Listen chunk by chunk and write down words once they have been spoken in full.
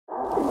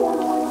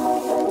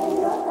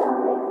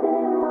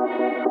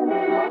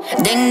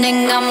Ding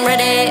ding, I'm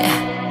ready.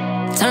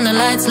 Turn the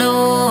lights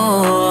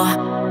low.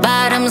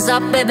 Bottoms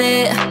up,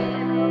 baby.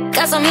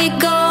 Got some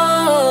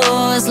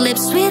egos.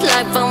 Lips sweet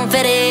like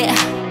confetti.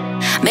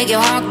 Make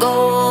your heart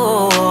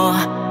go.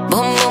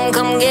 Boom boom,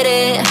 come get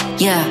it.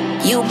 Yeah,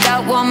 you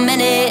got 1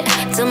 minute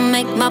to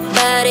make my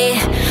body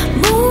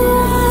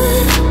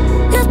move.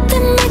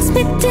 Nothing makes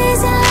me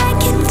dizzy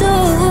like you do.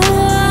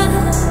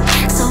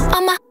 So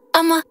I'ma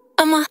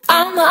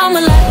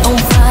light on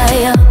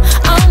fire.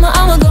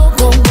 I'ma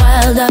go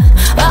wilder.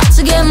 About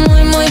to get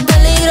muy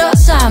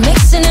peligrosa.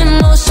 Mixing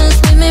emotions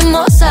with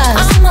mimosas.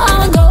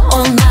 I'ma go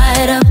all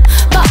night up.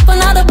 Pop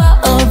another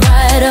bottle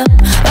right up.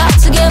 About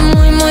to get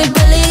muy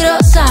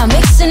peligrosa.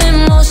 Mixing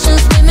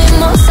emotions with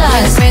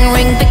mimosas.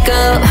 Ring, pick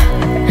up.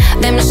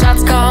 Them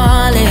shots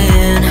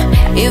calling.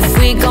 If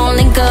we gon'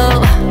 link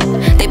up,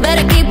 they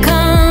better keep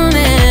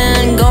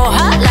coming. Go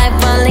hot like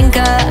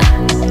Valinka.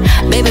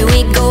 Baby,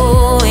 we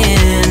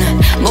going.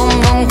 Boom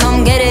boom,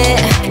 come get it.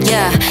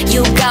 Yeah,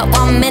 you got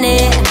 1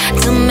 minute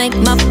to make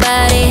my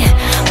body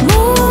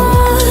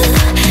move.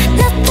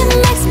 Nothing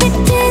makes me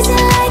dizzy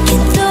like you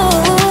do.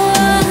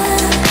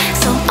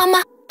 So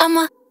I'ma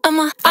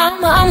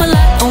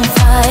light on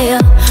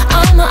fire.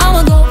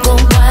 I'ma go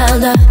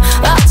wilder.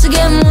 About to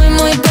get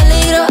muy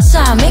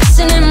peligrosa.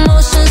 Mixing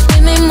emotions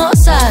with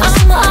mimosas.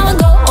 I'ma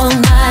go all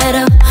night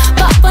up.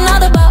 Pop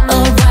another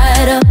bottle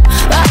right up.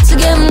 About to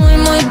get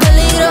muy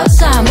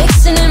peligrosa.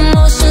 Mixing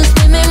emotions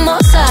with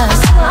mimosas.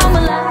 I'ma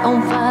light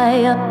on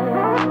fire.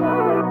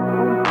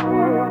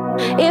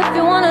 If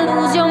you wanna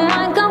lose your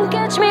mind, come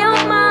catch me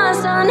on my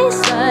sunny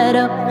side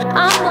up.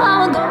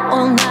 I'ma go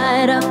all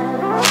night up.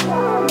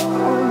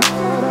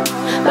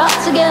 About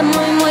to get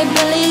muy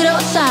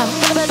peligrosa.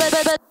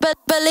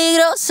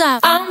 Peligrosa.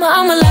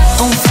 I'ma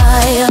light on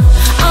fire.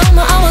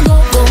 I'ma go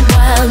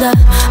wilder.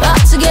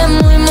 About to get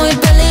muy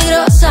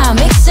peligrosa.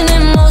 Mixing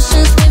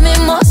emotions with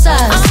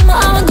mimosas.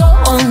 I'ma go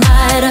all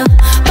night up.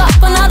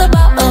 Pop another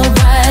bottle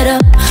right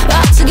up.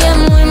 About to get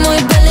muy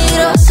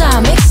peligrosa.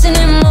 Mixing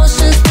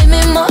emotions with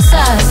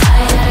mimosas.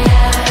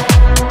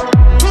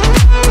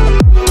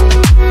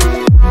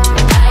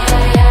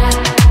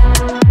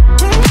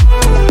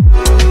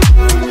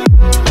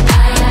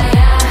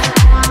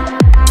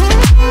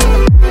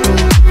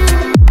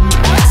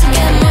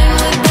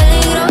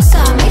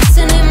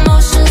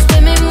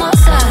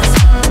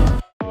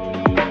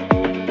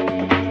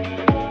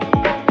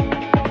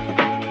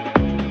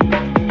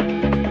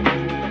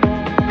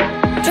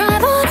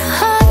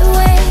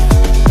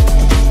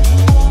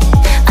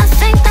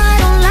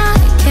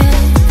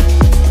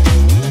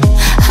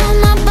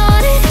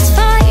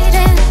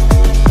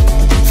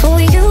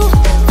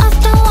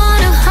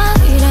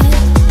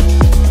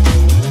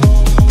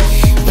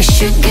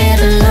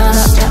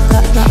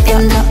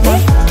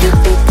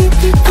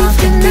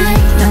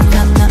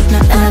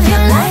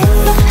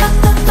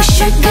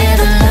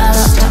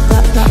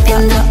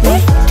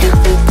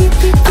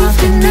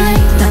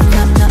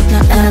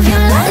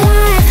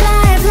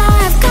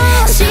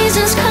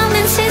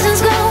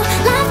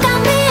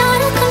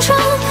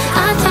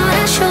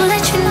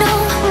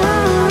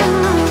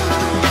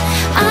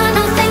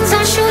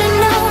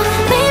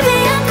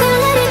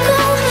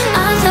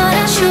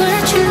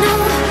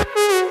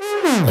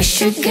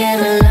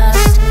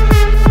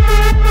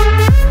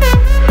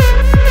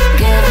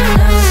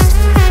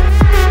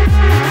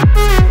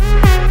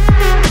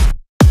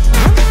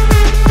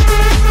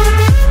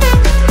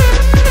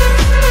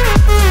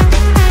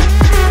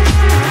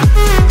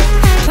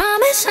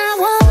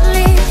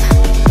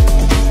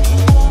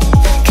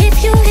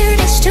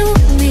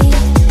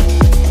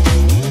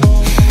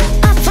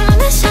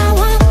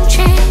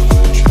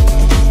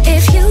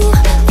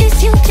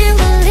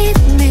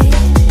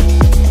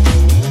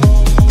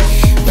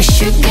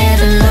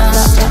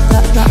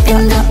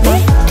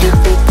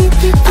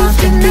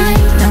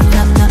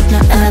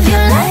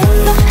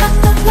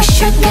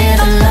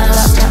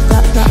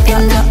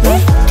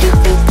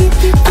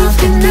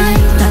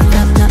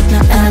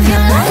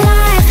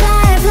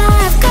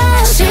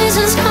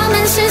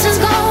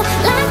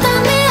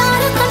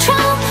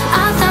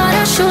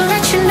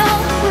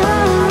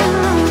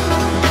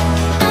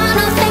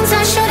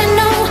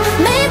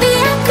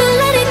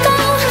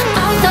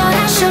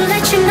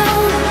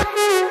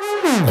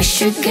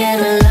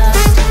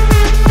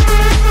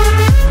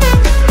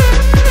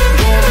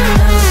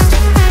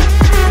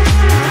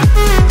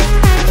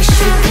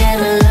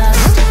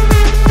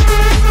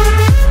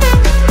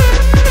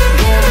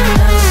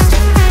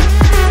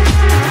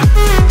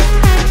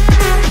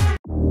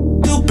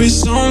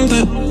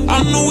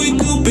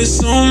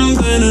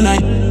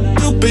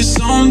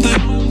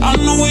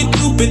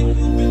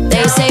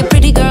 They say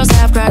pretty girls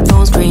have cracked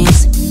phone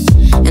screens,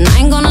 and I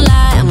ain't gonna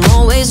lie, I'm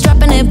always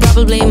dropping it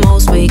probably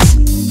most weeks.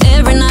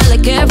 Every night,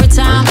 like every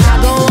time, I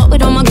go up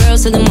with all my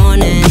girls till the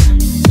morning,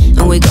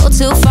 and we go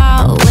too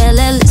far, well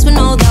at least we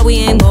know that we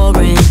ain't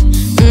boring.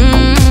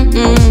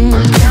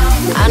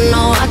 I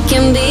know I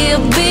can be a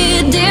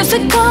bit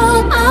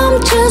difficult, I'm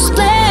just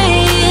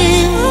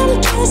playing.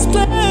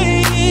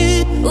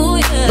 Ooh,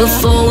 yeah.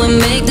 Before we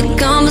make the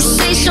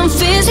conversation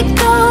physical,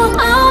 physical,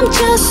 I'm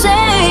just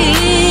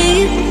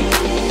saying.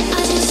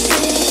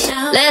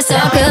 Let's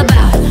talk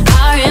about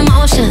our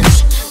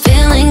emotions,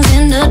 feelings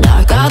in the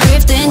dark, all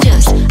drifting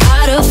just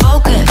out of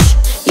focus.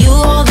 You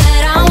all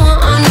that I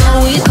want, I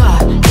know we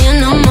caught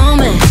in the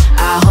moment.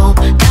 I hope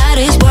that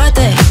it's worth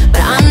it,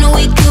 but I know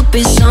we could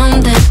be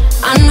something.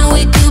 I know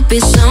we could be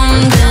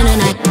something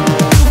tonight.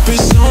 Could be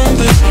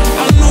something.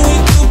 I know we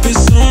could be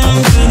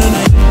something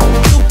tonight.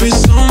 Could be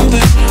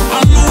something.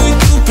 I know we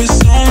could be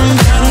something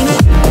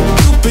tonight.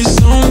 Could be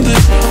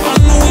something. I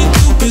know we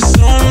could be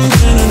something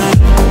tonight.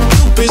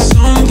 Could be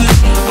something.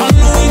 I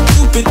know we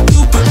could be.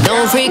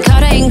 Don't freak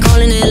out, I ain't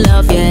calling it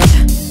love yet,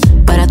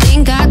 but I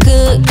think I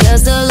could,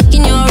 cause the look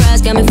in your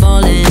eyes got me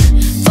falling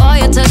for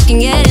your touch, can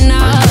get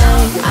enough.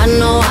 I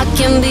know I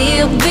can be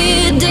a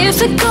bit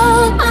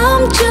difficult,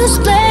 I'm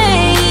just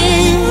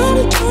playing.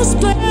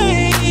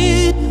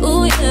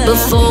 Ooh, yeah.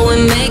 Before we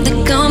make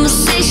the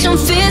conversation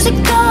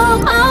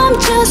physical, I'm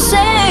just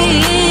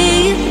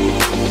saying.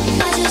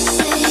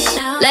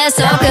 Let's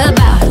talk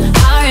about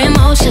our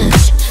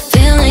emotions,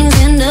 feelings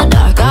in the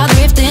dark, all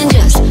drifting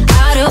just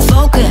out of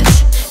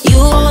focus. You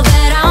all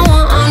that I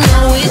want, I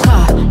know we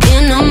caught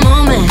in the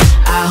moment.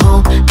 I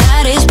hope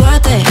that it's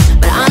worth it,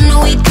 but I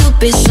know we could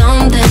be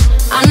something.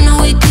 I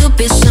know we could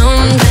be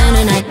something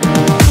tonight.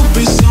 Could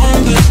be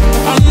something.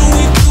 I know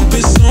we could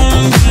be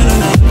something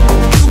tonight.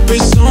 Could be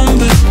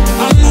something.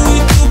 I know we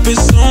could be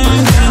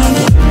something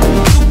tonight.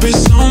 Could be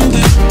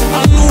something.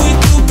 I know we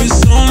could be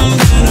something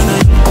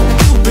tonight.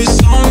 Could be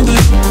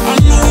something. I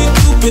know we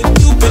could be.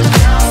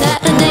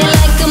 Saturday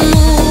like a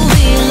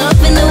movie,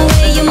 loving the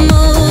way you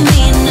move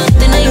me.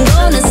 Nothing ain't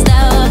gonna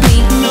stop me.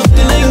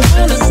 Nothing ain't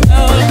gonna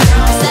stop me.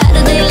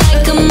 Saturday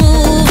like a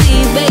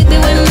movie, baby,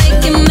 we're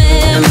making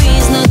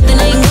memories. Nothing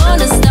ain't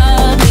gonna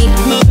stop me.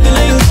 Nothing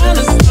ain't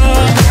gonna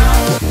stop me.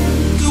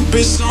 Could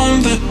be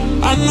something.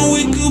 I know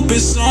we could be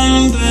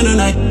something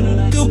tonight.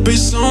 Could be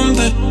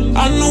something.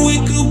 I know we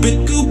could be.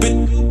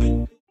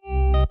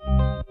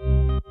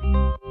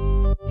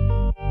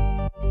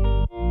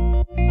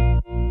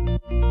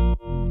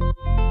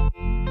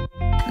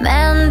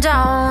 Man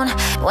down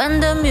when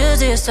the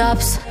music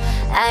stops.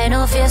 Hay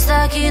no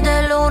fiesta aquí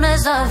de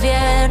lunes a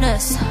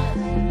viernes.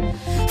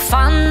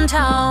 Fun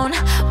town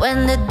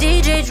when the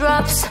DJ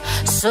drops.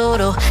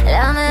 Solo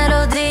la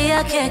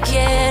melodía que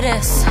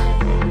quieres.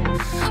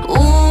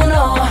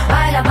 Uno,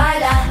 baila,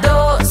 baila.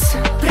 Dos,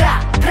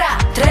 pra, pra.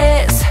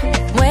 Tres,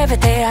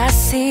 muévete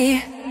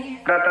así.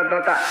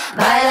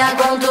 Baila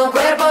con tu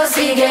cuerpo,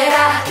 sigue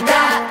da,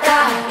 da, da.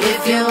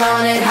 If you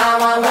want it how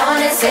I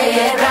want it, say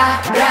it, bra,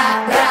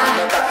 bra, bra.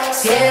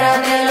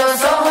 Ciérrate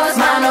los ojos,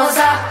 manos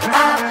up,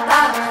 up,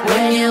 up.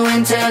 When you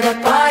enter the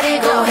party,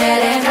 go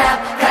ahead and clap,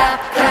 clap,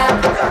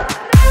 clap.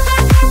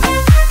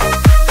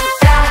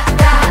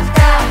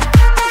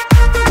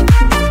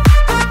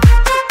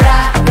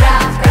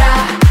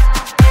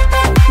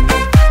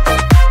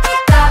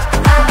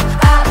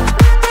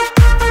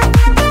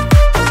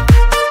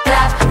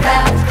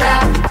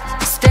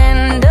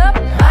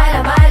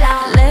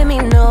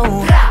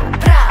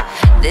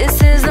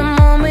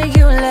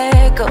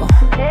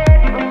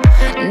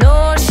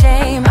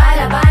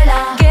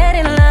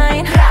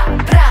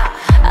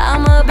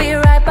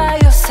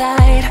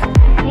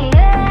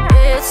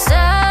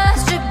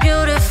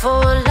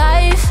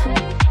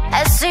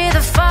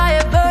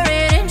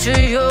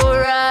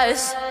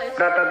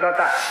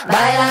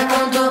 Baila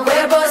con tu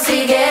cuerpo,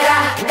 sigue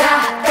da, da,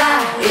 da.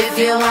 If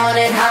you want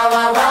it how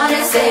I want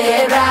it,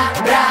 say it, bra,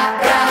 bra,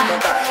 bra.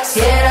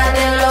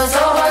 Ciérrate los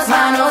ojos,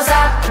 manos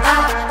up,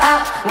 up,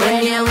 up.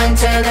 When you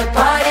enter the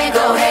party,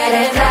 go ahead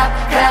and clap,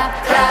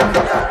 clap, clap.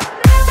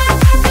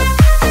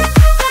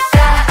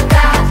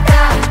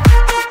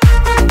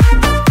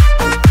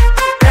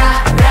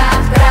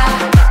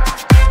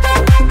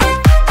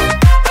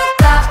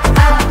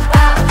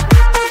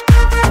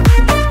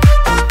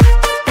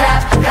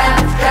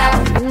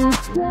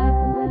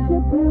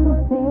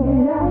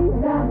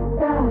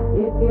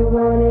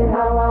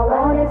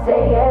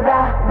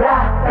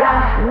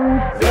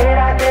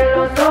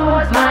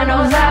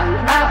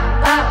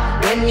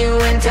 When you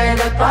enter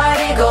the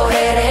party, go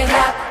ahead and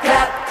clap,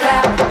 clap,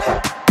 clap.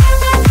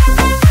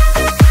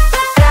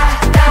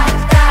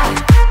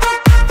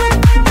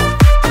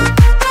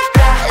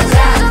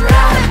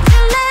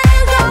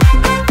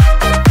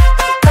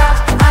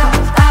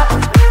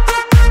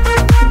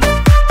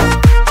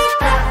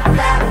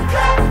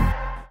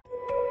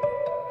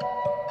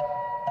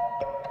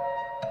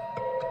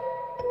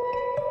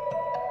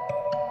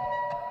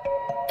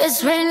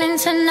 It's raining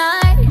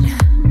tonight,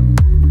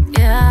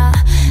 yeah.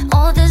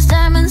 All these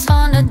diamonds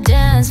on the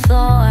dance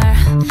floor,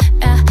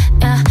 yeah,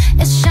 yeah.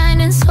 It's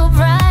shining so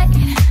bright.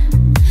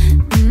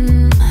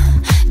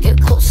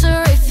 Get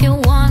closer if you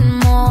want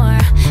more,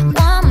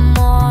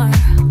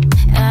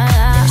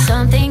 yeah. There's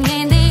something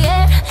in the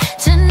air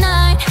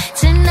tonight,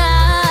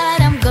 tonight.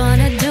 I'm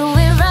gonna do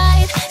it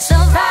right, so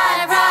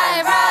right,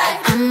 right, right.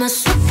 I'm a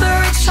super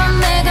rich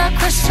omega,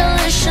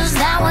 crystallicious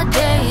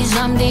nowadays.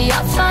 I'm the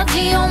alpha,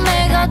 the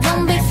omega,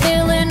 don't be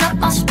filling up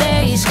my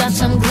space. Got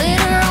some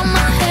glitter on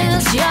my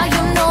hands, yeah,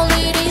 you know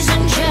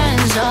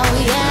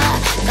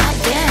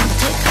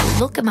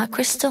look at my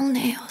crystal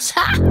nails.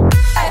 Ha!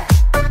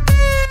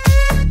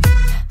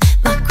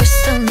 My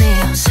crystal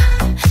nails.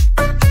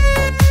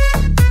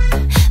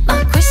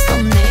 My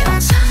crystal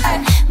nails.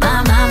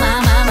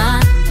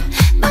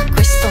 My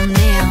crystal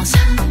nails.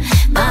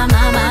 My.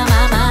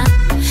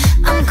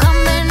 I'm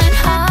coming in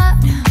hot.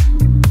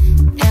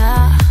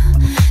 Yeah,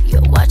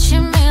 you're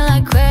watching me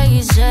like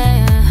crazy.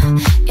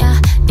 Yeah,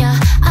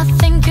 I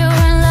think you're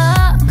in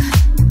luck.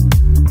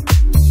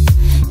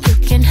 You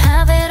can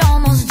have it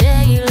almost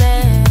daily.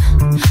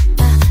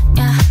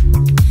 Yeah.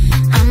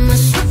 I'm a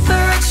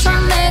super extra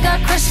mega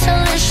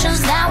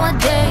crystallicious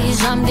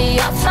nowadays. I'm the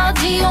alpha,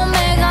 the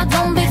omega.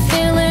 Don't be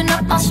filling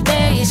up my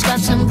space. Got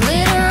some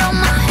glitter on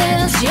my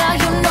hands. Yeah,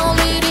 you know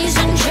ladies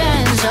and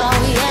gents. Oh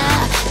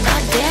yeah,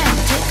 goddamn,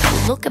 take a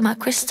look at my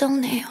crystal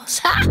nails.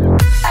 Ha!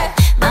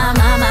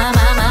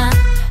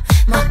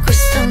 My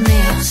crystal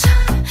nails.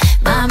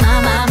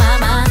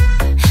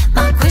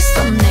 My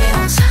crystal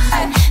nails.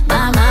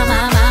 My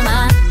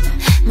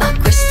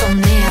crystal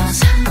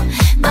nails.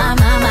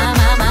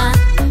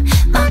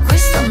 My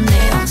crystal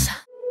nails.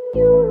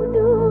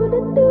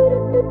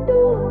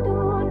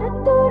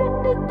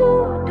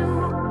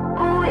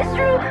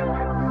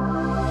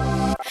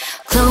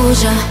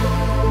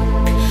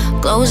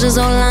 Closure's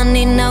all I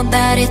need now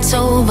that it's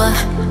over.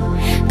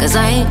 Cause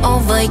I ain't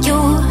over you.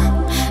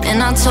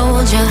 And I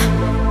told you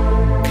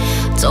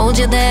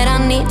that I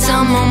need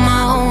time on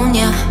my own,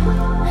 yeah.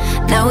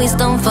 Now he's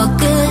done for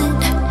good.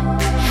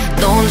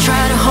 Don't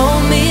try to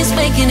hold me, it's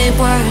making it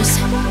worse.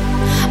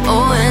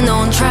 Oh, and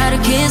don't try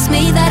to kiss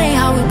me, that ain't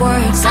how it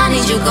works. I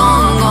need you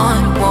gone.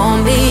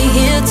 Won't be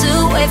here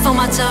to wait for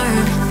my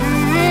turn.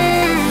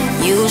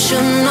 You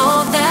should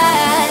know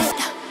that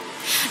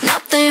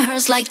nothing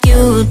hurts like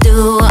you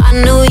do. I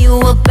knew you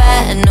were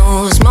bad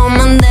news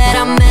moment that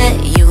I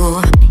met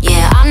you.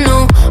 Yeah, I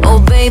know. Oh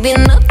baby,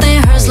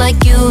 nothing hurts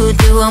like you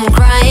do. I'm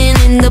crying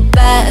in the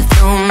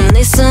bathroom,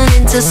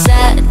 listening to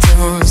sad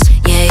tunes.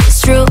 Yeah,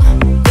 it's true.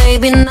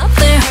 Baby,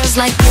 nothing hurts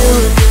like you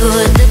do.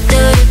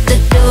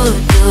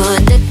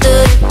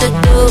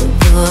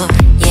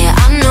 Yeah,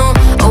 I know.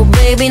 Oh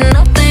baby,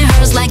 nothing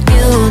hurts like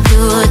you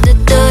do.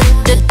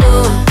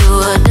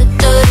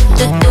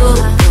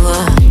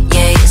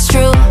 Yeah, it's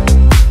true.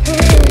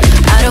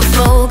 Out of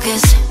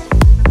focus,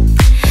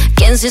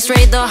 can't see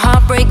straight, the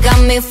heartbreak got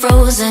me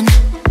frozen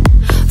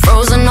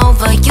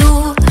over you.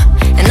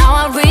 And now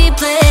I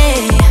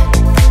replay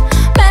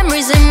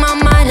memories in my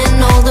mind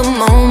and all the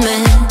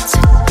moments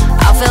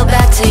I fell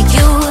back to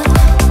you.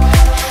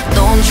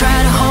 Don't try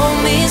to hold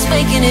me, it's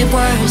making it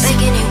worse.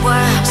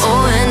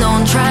 Oh, and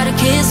don't try to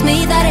kiss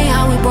me, that ain't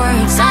how it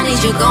works. I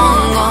need you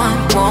gone.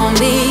 Won't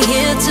be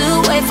here to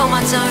wait for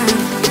my turn.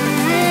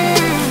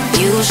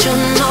 You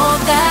should know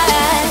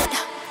that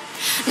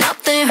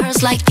nothing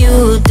hurts like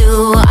you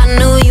do. I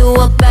knew you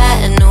were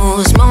bad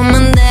news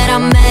moment that I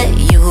met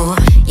you.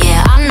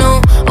 Yeah, I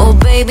know. Oh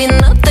baby,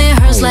 nothing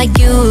hurts like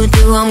you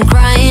do. I'm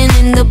crying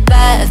in the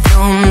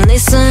bathroom,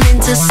 listening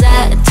to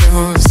sad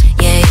tunes.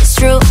 Yeah, it's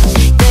true.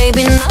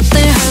 Baby,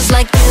 nothing hurts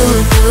like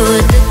you do.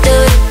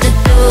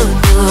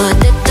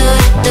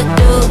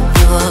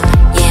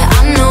 Yeah,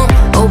 I know.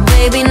 Oh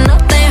baby,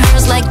 nothing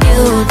hurts like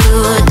you do.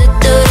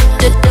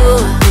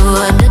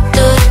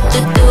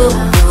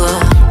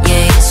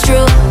 Yeah, it's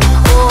true.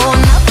 Oh,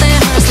 nothing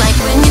hurts like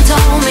when you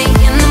told me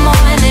in the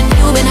morning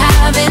you've been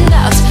having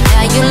doubts.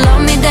 Yeah, you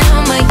love me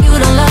down, but you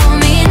don't love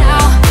me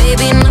now.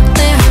 Baby,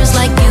 nothing hurts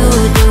like you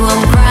do.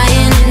 I'm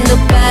crying in the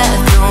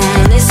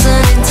bathroom,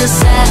 listening to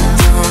sad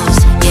tunes.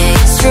 Yeah,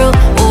 it's true.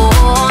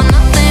 Oh,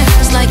 nothing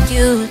hurts like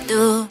you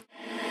do.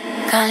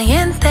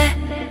 Caliente,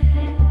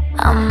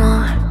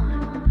 amor.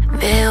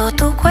 Veo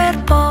tu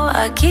cuerpo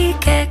aquí,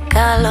 qué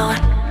calor.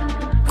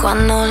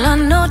 Cuando la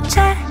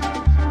noche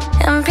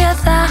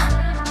empieza,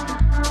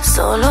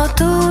 solo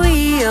tú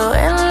y yo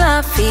en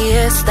la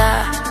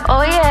fiesta.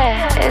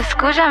 Oye,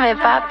 escúchame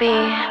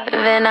papi,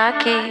 ven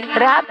aquí,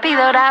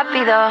 rápido,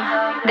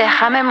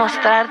 déjame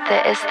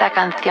mostrarte esta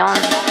canción.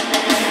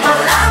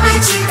 Hola mi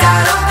chica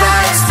loca,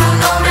 es tu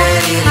nombre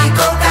Lili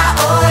Coca.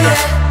 Oye,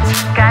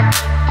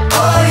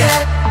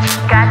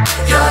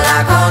 yo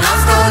la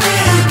conozco de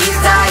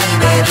Ibiza y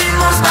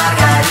bebimos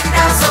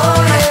margaritas.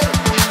 Oye,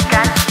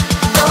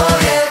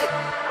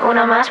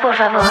 Una más, por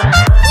favor.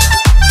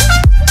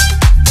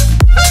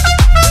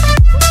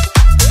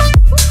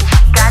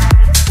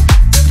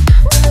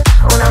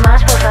 Una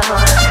más, por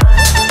favor.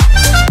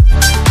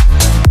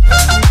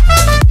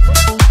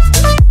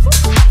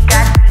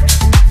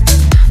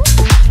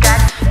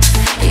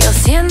 Yo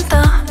siento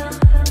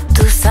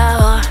tu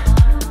sabor.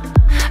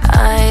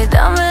 Ay,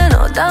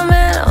 dámelo.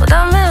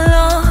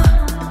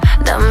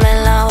 Dame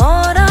la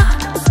hora,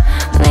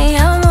 mi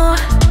amor.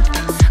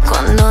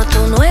 Cuando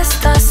tú no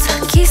estás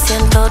aquí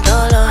siento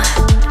dolor.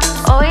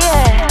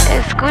 Oye,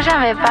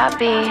 escúchame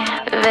papi,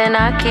 ven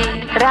aquí,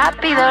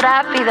 rápido,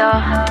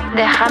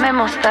 déjame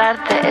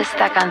mostrarte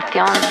esta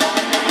canción.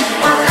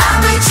 hola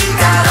mi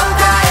chica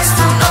loca, es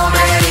tu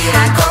nombre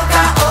Lili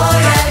Coca.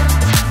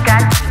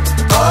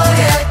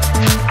 Oye,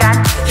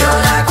 yo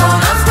la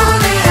conozco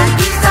de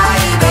Ibiza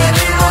y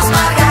bebimos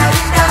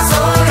margaritas.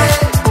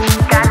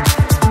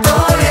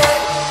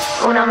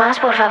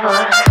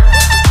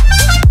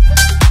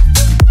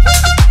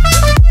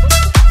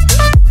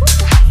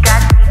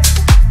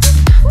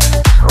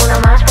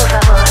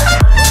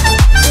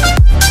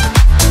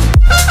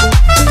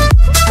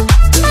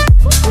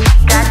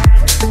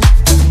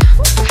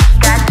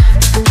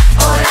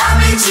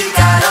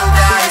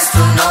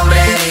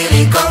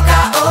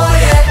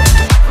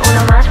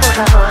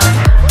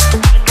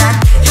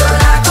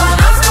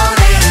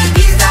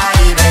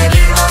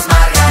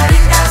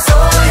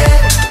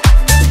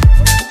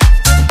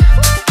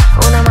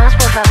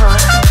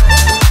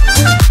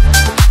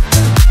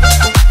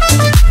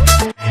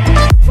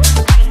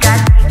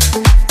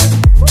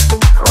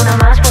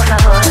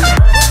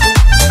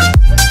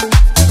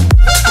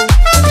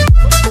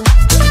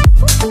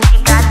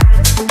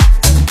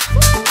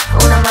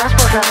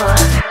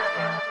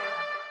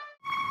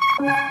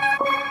 Oh,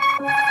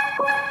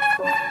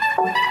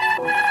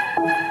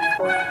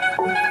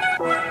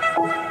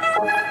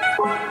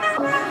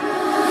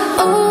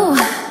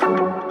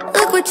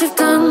 look what you've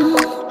done.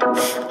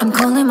 I'm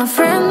calling my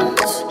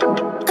friends.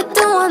 I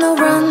don't wanna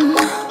run.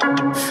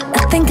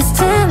 I think it's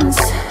tense.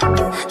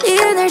 The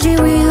energy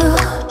real.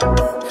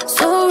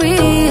 So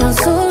real,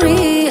 so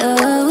real.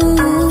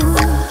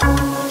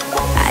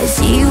 I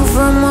see you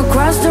from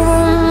across the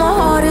room. My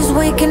heart is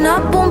waking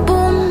up, boom,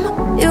 boom.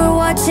 You're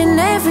watching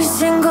every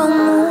single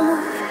move.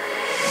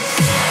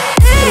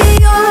 Hey,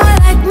 you're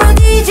like my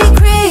DJ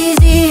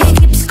crazy.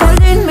 Keeps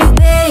calling me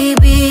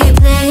baby.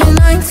 Playing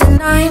 9 to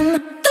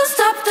 9. Don't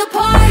stop the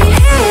party.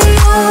 Hey,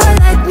 you're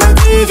like my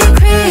DJ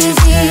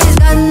crazy. He's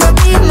gonna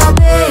be my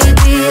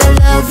baby. I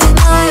love you,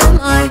 my, oh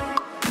my.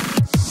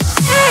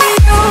 Hey,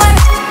 you're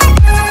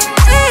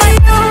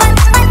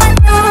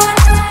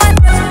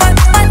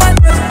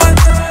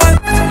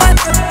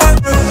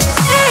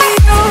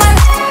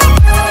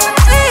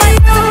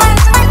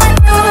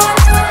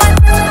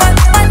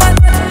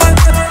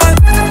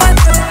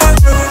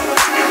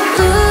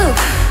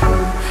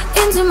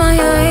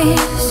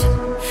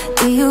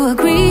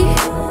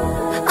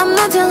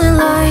telling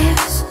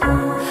lies.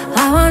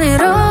 I want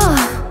it all,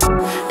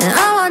 and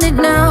I want it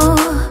now.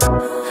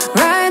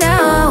 Right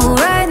now,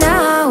 right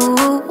now.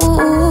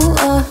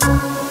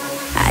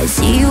 I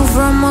see you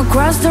from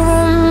across the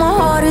room. My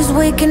heart is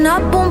waking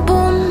up, boom,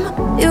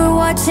 boom. You're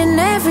watching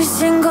every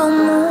single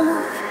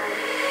move.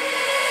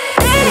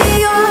 Hey,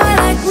 you're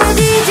like my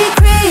DJ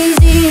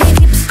crazy.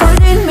 Keeps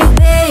calling me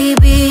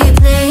baby.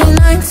 Playing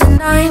 9 to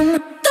 9.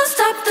 Don't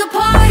stop the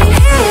party.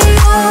 Hey,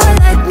 you're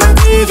like my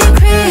DJ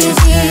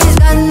crazy. He's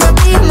gonna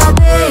be my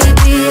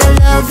baby. I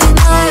love you,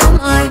 my, oh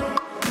my.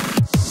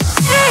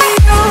 Hey,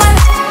 you're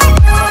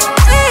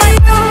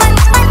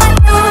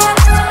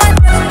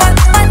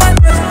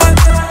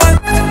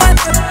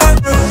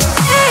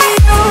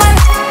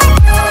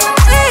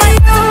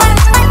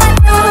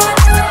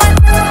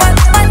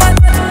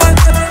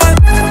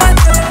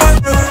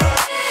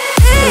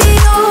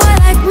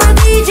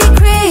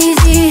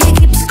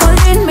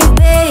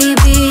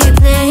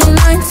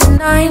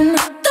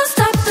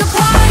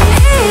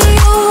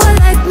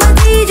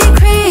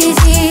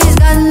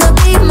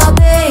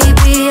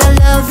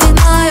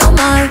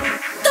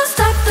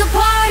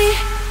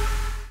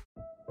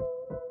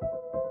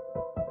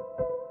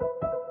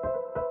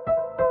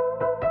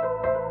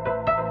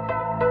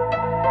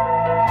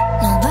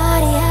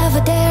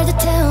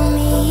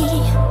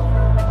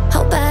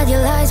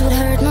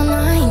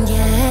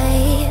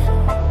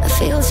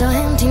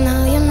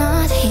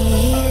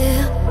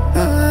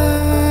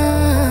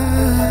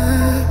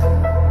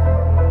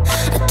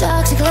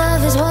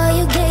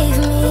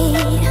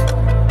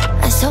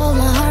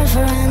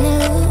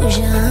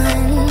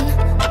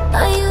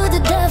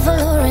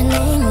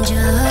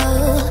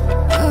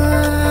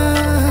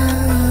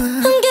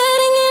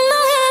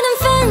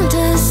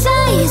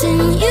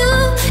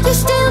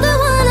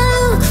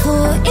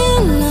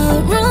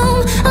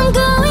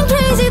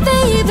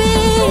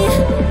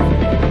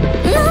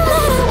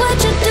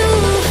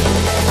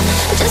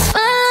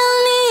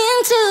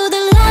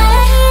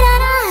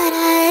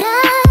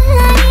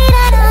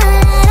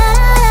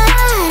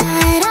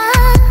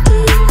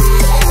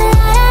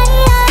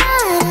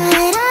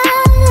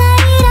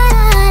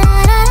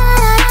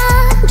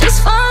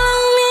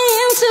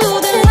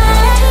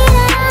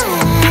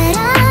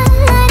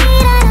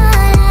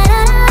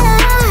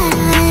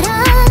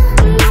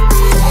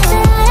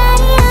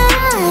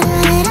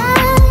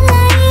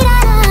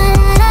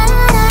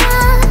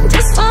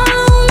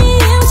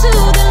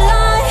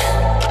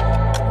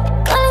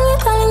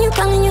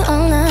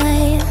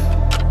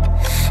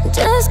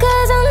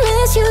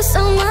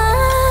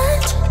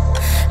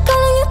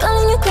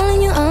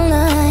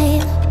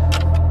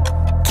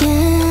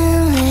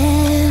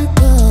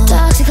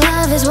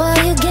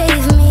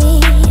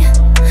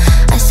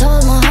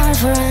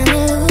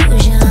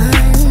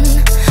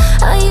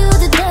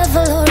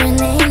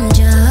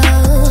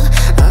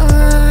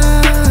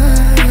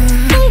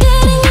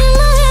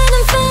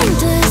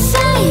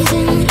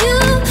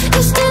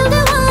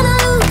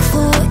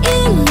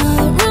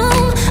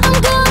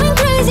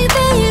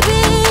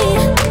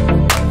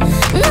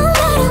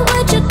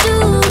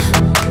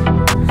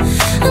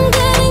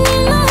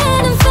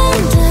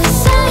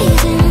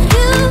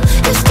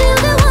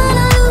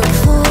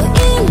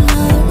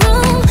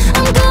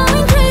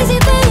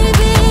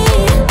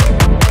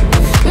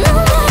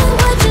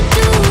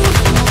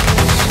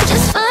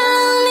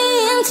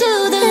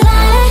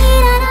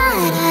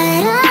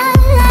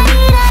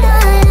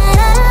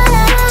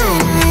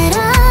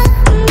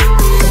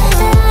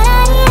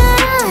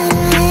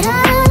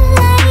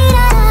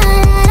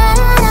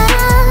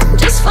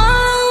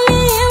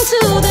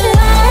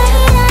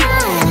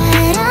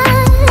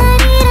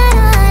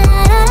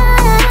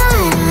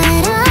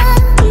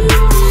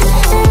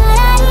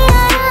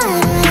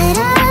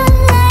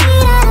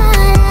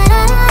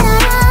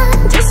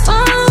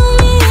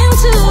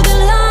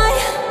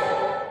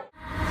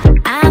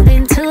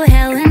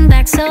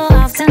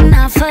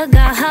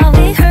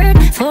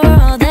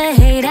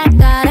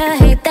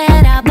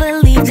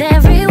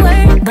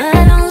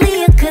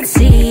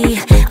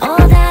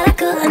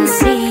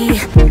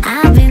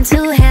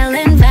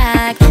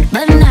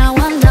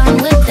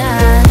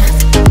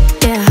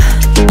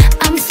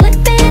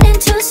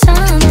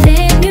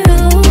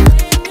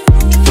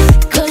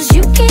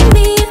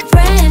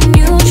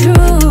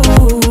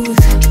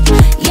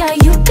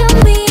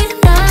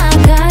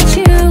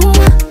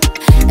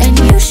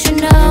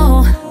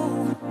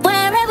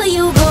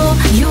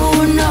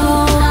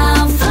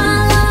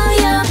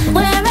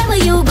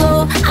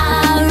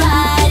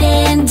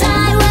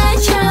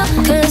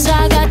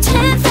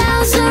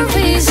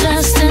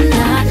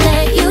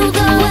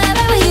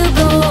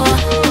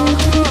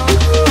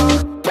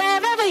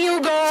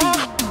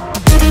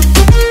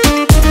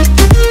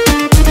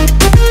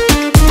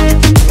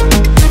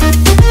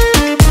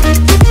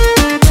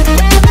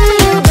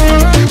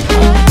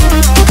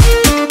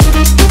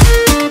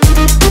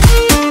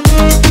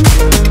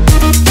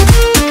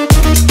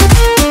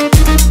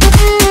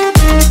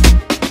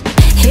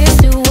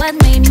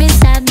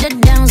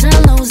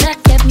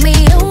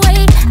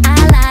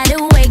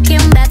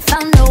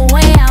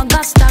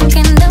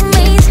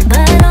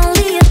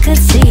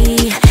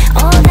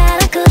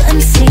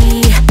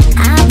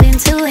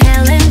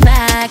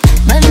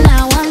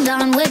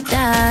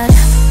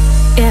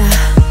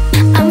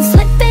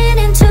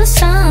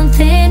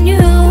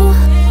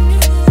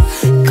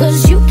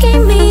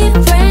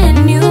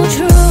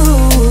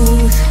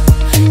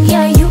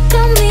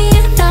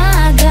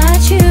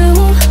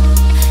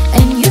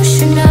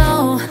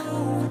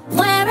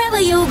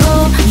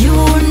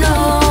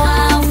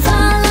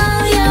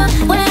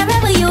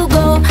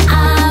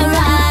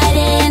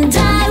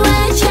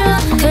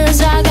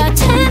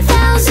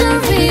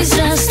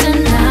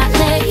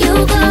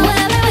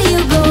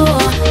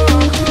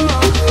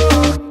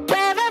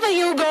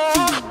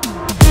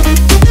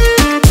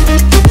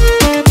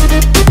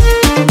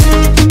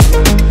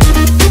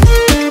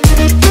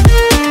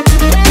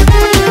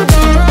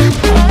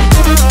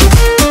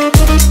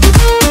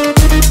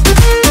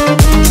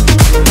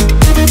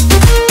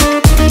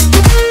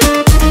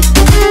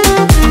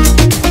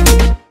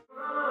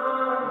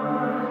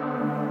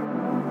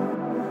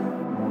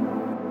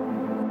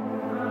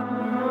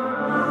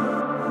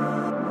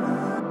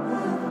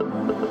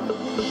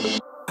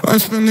I'm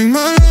spending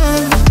my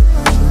love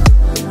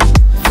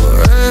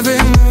for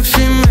every move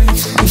she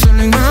makes. I'm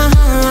selling my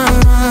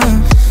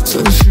heart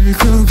so she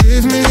could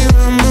give me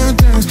one more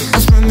dance.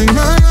 I'm spending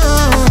my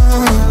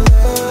love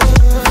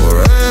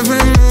for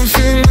every move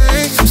she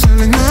makes. I'm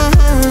selling my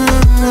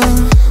heart.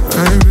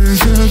 Maybe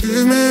she'll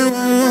give me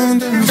one more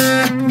dance.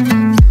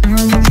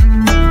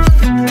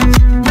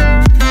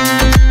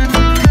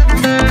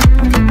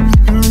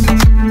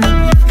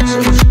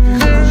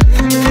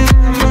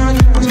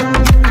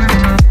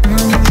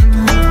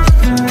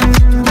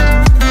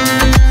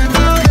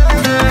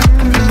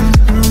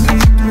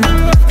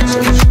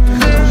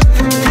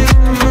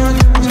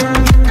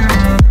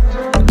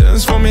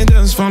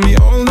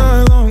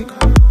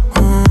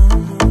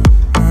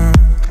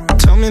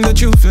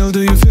 Do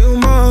you feel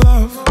my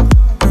love?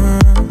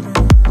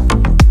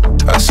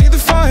 I see the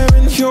fire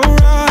in your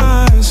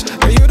eyes.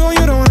 And you don't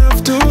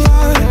have to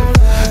lie.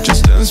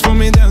 Just dance for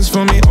me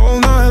all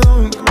night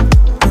long.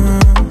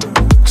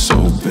 So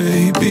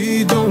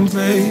baby, don't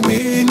play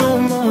me no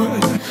more.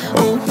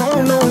 Oh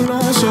no, no,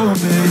 no. So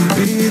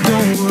baby,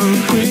 don't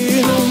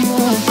worry no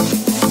more.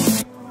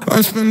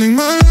 I'm spending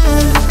my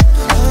life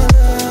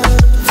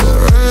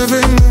for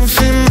every move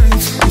she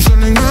makes. I'm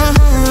selling my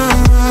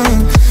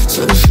heart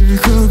so she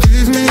could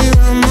give me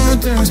one more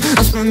dance.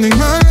 I'm spending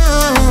my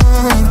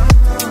love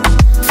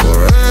for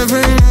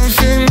every move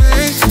she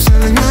makes. I'm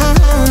selling my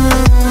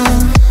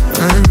heart.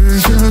 Maybe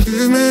she'll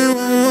give me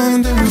one more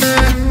dance.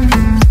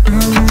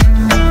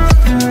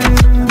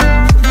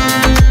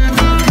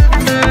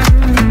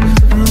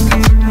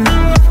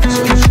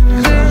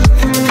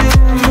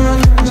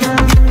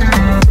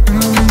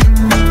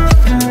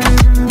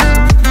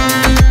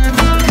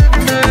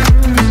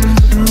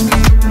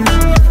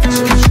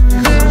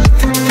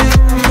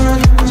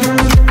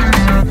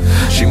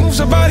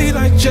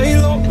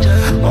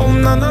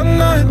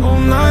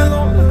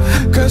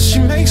 She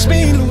makes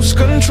me lose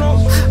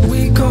control.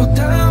 We go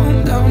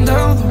down, down,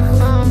 down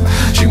low.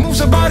 She moves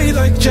her body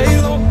like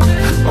J-Lo.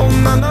 Oh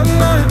na na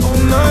na, all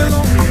night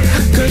long.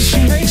 Cause she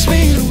makes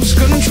me lose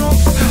control.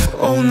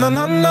 Oh na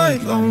na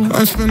night long.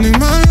 I'm spending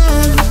my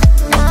life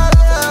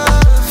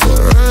for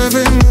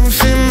every move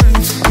she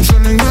makes. I'm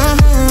selling my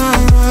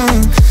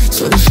heart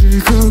so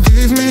she could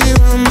give me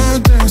one more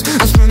dance.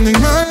 I'm spending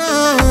my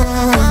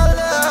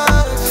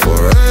life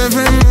for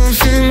every move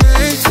she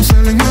makes. I'm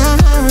selling my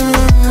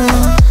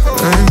heart.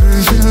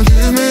 Maybe she'll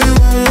give me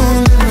one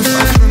more dance.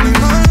 I'm spending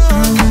my love.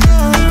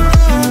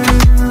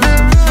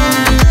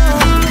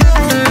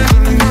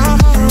 Spending my heart. I'm spending my love. Spending my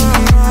heart.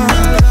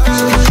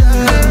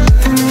 We're going down, down,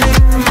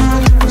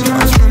 down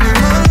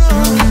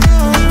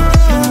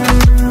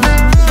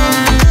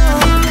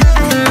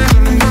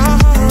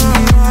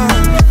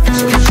like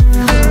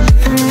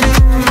we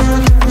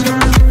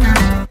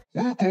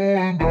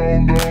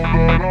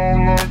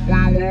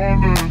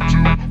wanted to.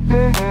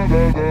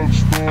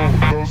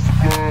 That's the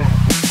plan.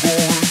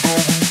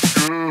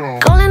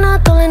 Calling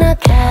a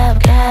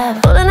cab,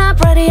 pulling up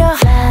radio,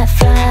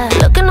 flat,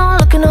 looking all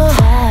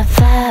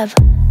fab,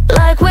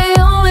 like we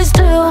always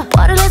do.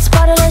 Party, let's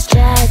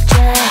jack,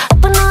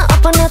 up on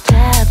a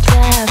tap,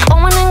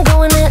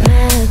 going it,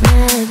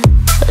 mad,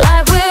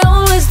 like we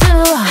always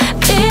do.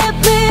 Keep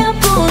me up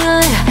all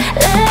night,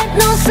 let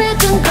no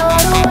second go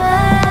to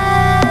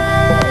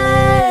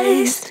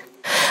waste.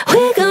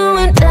 We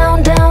going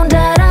down, down,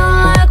 down,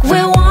 down like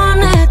we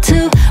wanted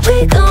to.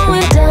 We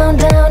going down,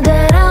 down,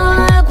 down, down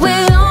like we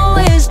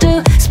always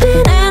do.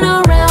 Spinning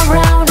around,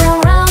 round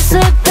and round,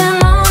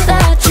 sipping on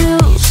that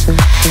juice.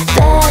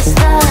 That's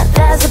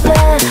the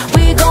plan.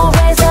 We gon'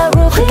 raise that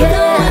roof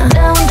again.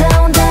 Down,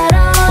 down, down,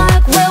 down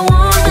like we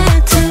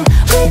wanted to.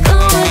 We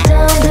going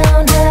down,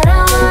 down, down,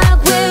 down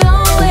like we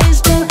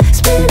always do.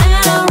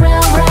 Spinning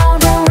around,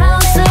 round and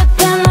round,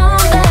 sipping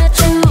on that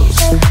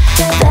juice.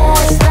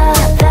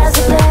 That's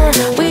the plan.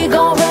 We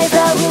gon' raise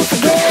that roof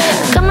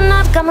again. Coming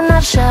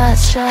up,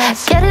 shots.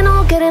 Getting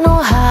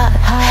all hot.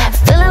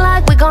 Feeling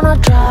like we gonna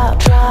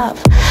drop.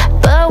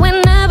 But we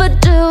never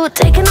do.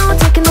 Taking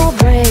no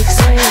breaks.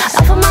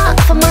 Off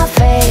of my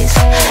face.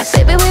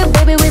 Baby,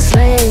 we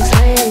slay.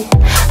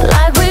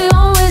 Like we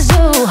always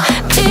do.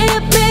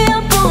 Keep me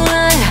up all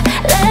night.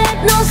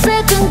 Let no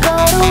second go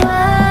to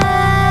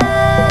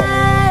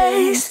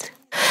waste.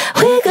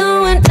 We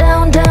going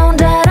down, down,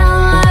 down,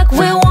 down like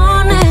we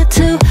wanted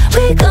to.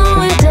 We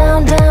going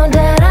down, down,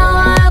 down,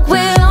 down like we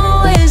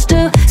always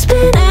do.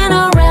 Spinning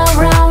around,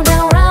 round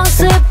and round,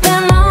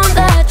 sipping on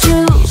that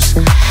juice.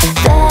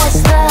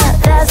 That's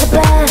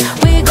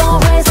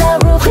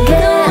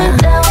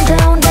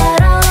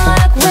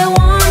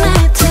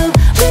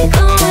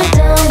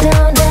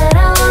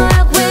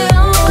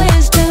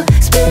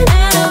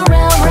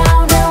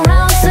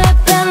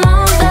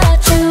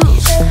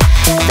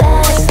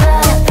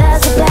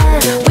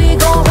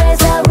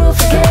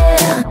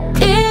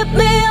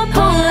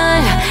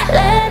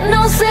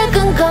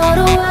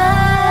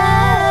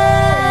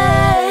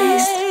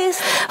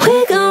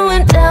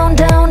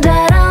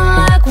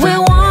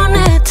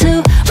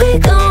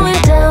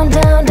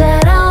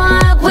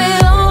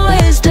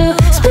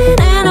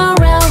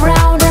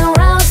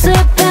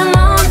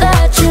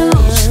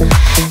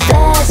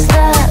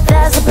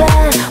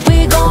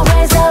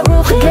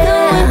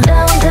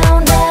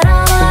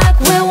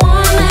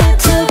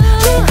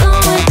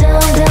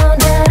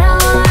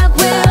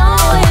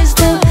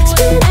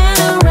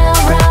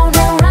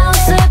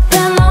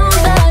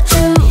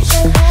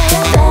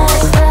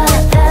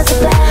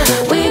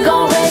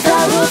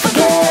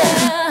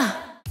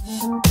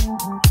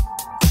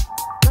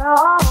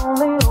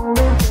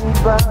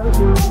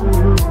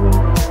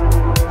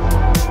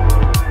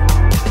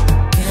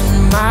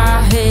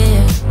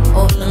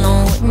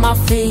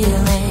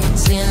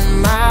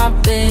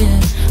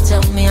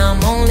tell me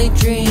I'm only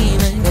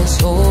dreaming.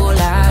 That's all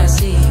I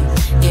see.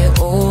 Yeah,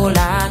 all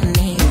I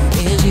need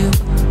is you.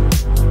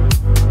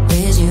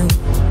 Is you.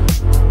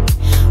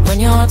 When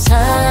you're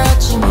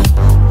touching me,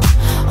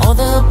 all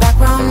the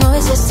background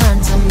noises turn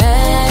to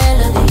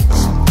melodies.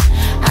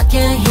 I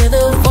can't hear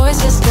the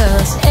voices,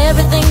 cause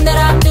everything that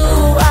I do,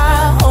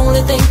 I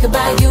only think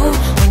about you.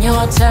 When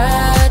you're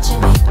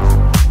touching me,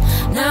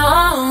 now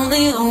I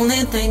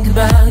only think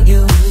about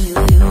you.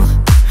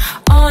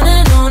 On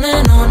and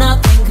on, I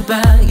think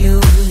about you.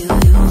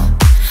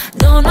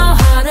 Don't know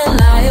how to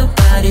lie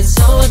about it,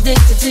 so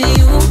addicted to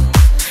you.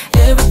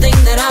 Everything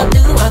that I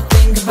do, I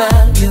think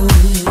about you.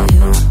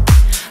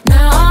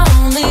 Now I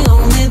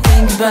only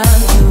think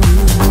about you.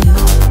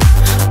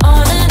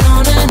 On and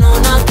on,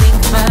 I think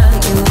about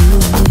you.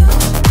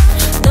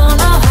 Don't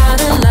know how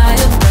to lie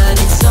about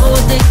it, so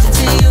addicted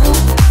to you.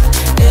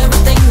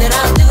 Everything that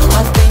I do,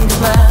 I think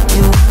about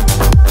you.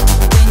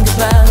 Think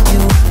about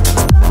you.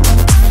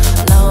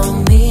 Love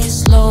me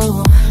slow,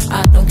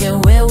 I don't care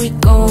where we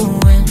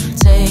going.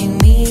 Take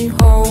me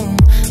home,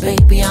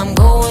 baby, I'm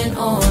going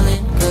all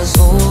in. Cause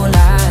all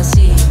I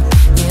see,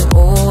 yeah,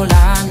 all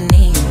I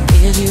need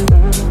is you.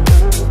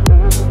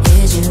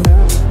 Is you.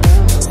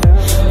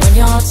 When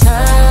you're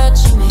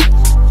touching me,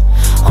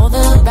 all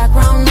the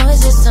background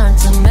noises turn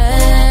to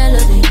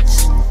melodies.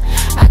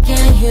 I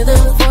can't hear the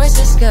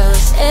voices,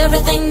 cause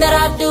everything that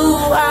I do,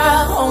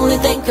 I only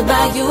think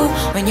about you.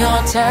 When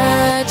you're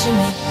touching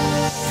me,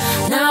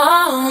 now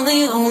I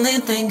only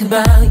think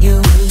about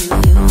you.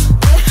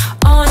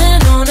 On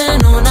and on,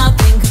 I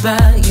think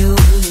about you.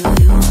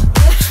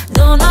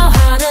 Don't know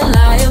how to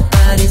lie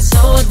about it, so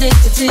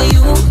addicted to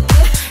you.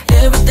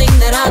 Everything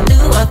that I do,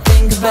 I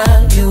think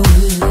about you.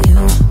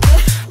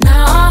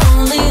 Now I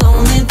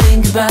only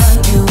think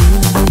about you.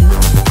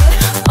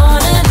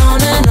 On and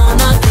on,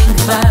 I think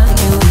about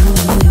you.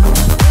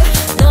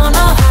 Don't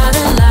know how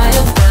to lie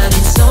about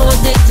it, so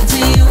addicted to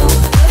you.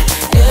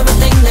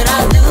 Everything that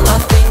I do, I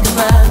think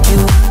about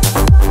you.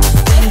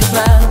 Think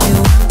about you.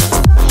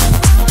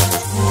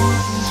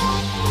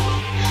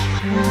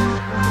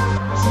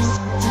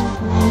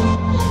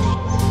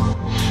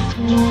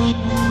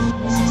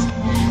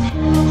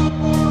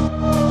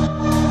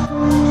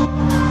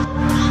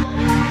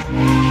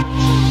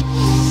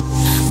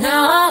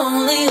 Now I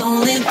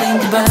only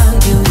think about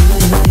you.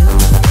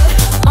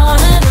 On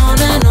and on,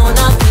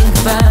 I think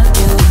about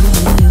you.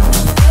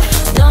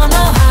 Don't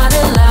know how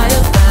to lie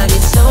about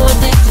it, so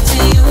addicted to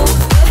you.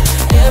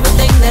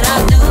 Everything that I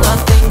do, I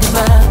think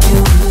about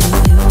you.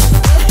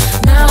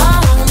 Now I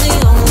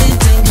only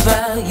think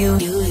about you.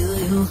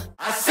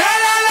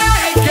 Hacer a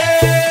like,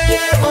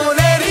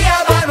 ponería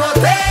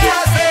manotea,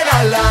 hacer a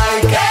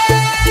like.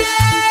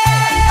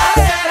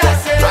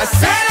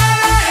 Hacer a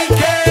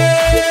like,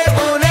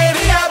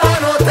 ponería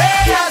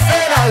manotea,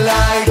 hacer a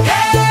like.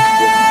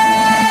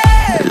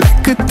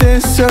 Like a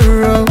desert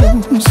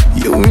rose,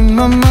 you in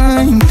my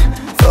mind.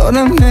 Thought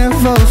I'd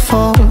never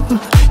fall.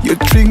 You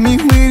trick me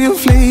with your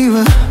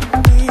flavor.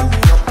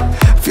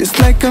 Feels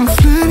like I'm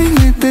flirting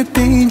with the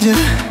danger.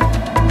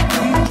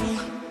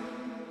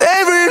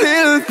 Every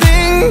little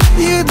thing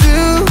you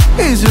do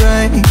is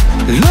right.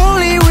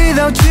 Lonely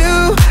without you,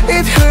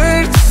 it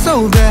hurts so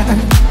bad.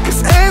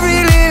 Cause every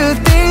little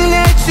thing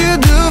that you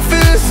do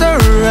feels so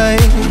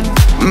right.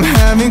 I'm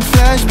having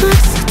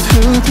flashbacks to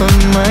on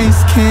my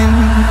skin.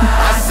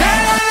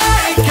 Hacer a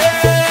like,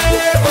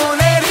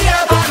 ponería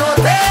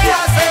manotea,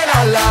 hacer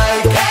a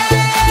like.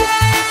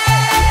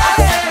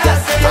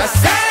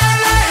 Hacer a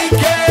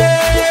like,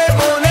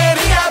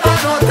 ponería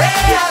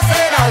manotea,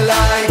 hacer a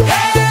like.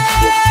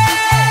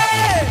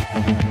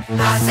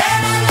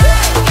 Hacer a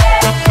like,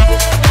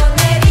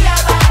 ponería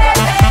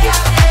manotea,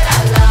 hacer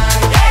a like.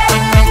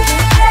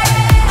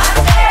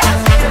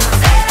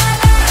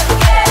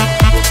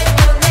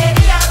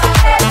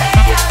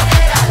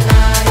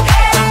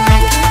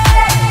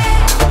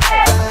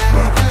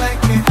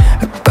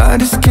 I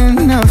just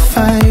cannot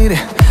fight it.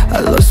 I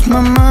lost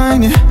my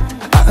mind, yeah.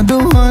 I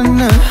don't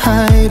wanna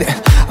hide it.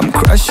 I'm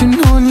crushing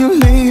on you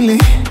lately.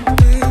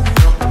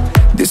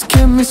 This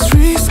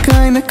chemistry's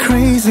kinda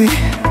crazy.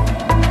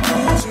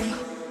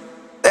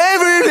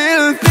 Every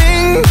little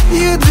thing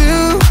you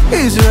do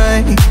is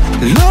right.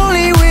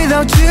 Lonely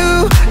without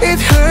you, it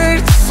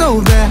hurts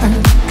so bad.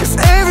 Cause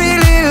every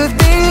little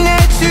thing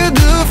that you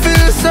do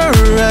feels so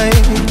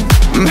right.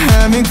 I'm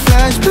having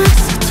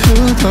flashbacks to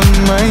on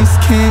my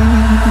skin.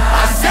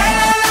 Hacer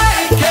a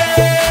like,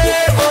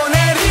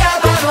 ponería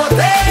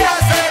manotea,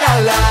 hacer a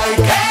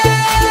like.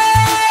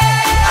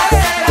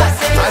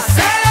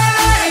 Hacer a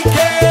like,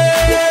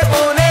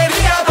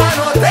 ponería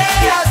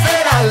manotea,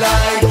 hacer a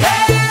like.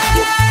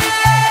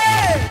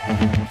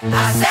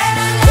 Hacer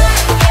a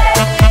like,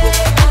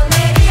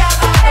 ponería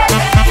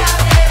manotea,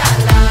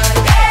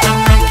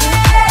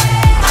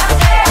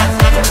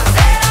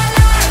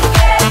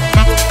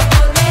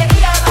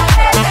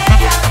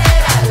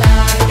 hacer a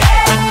like.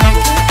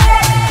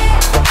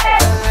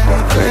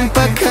 Ven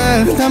pa'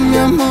 acá, mi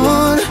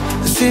amor,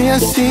 así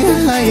I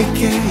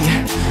like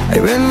it. Ay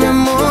ven mi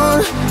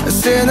amor, I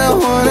said I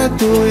wanna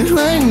do it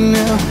right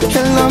now.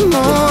 El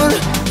amor,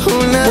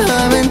 una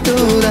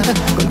aventura.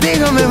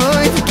 Contigo me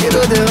voy, te quiero,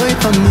 te doy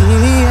pa'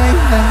 mí.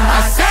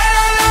 Hacer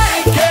a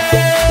like,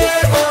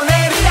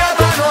 ponería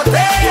pa'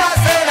 botella,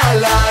 hacer a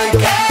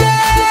like.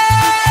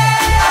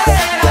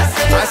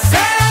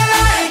 Hacer a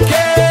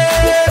like,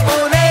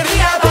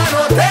 ponería pa'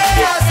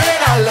 botella,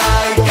 hacer a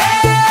like.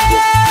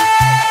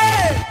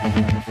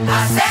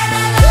 Hacer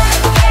a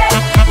like,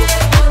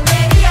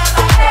 ponería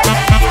pa'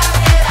 botella,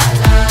 hacer a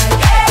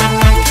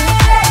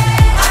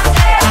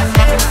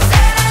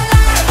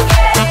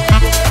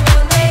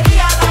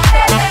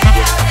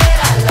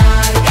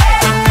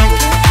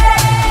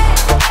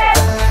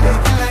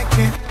like.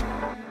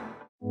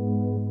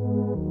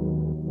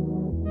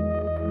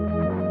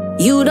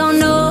 You don't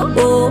know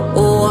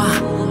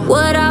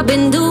what I've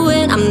been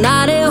doing. I'm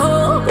not at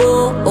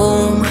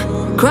home,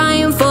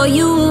 crying for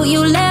you.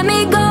 You let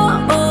me go.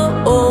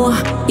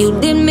 You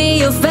did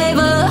me a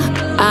favor.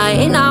 I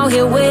ain't out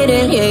here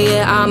waiting.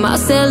 Yeah, I'm out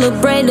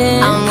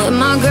celebrating. I'm with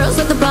my girls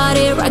at the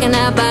party, rocking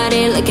that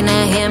body, looking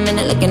at him and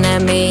they're looking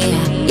at me.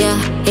 Yeah,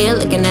 he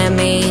looking at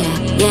me.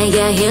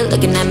 Yeah, he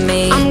looking at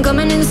me. I'm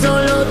coming in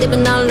solo,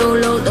 dipping down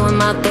low, doing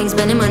my thing,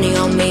 spending money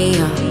on me.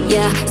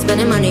 Yeah,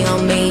 spending money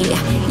on me.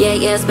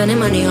 Yeah, spending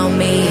money on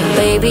me.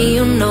 Baby,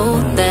 you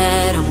know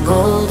that I'm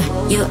gold.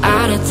 You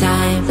out of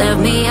time, left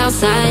me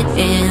outside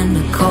in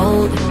the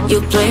cold.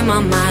 You play my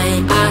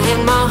mind, I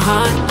hang my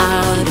heart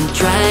out to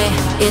dry.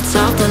 It's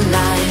off the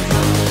line,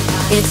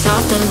 it's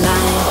off the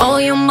line. All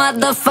you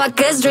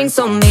motherfuckers drinks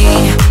on me,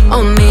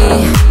 on me.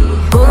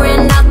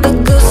 Pouring out the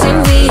goose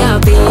in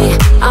VIP.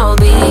 I'll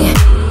be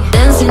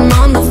dancing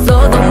on the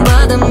floor, don't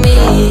bother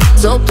me.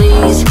 So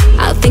please,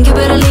 I think you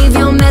better leave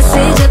your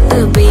message at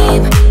the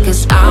beep.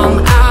 Cause I'm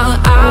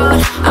out,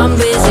 I'm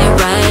busy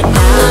right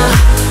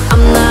now.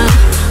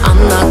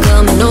 I'm not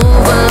coming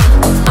over.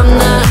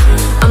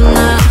 I'm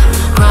not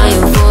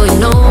crying for you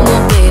no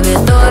more, baby.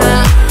 Thought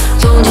I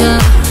told ya,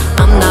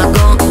 I'm not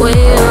gonna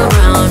wait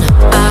around.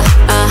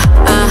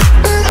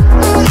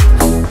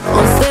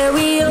 On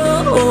stereo,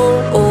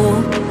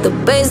 the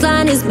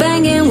bassline is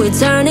banging, we're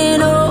turning,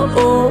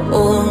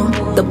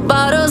 the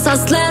bottles are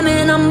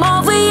slamming, I'm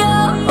over you.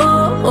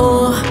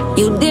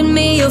 You did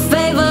me a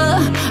favor,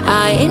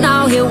 I ain't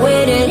out here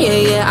waiting.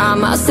 Yeah,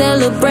 I'm out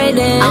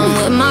celebrating. I'm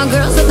with my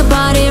girls at the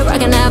party,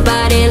 rocking that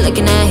body,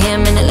 looking at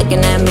him and they're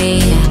looking at me.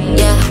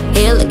 Yeah,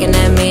 he looking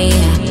at me.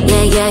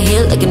 Yeah, he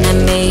looking at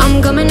me.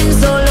 I'm coming in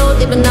solo,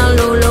 dipping down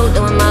low,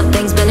 doing my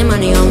thing, spending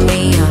money on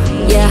me.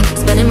 Yeah,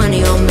 spending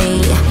money on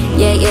me.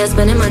 Yeah,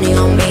 spending money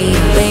on me.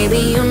 Baby,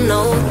 you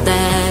know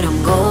that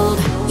I'm gold.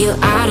 You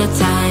out of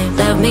time,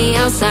 left me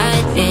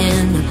outside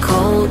in the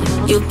cold.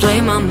 You play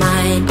my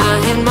mind, I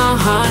hang my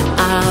heart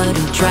out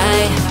to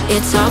dry.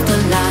 It's off the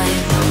line,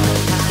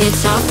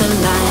 it's off the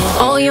line.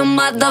 All you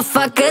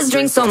motherfuckers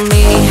drinks on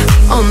me,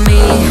 on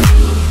me.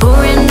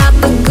 Pouring out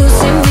the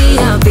goose in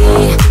VIP.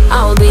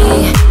 I'll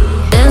be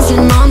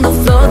dancing on the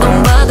floor,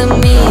 don't bother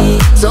me.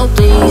 So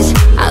please,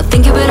 I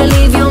think you better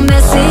leave your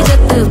message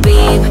at the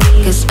beep.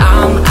 Cause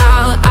I'm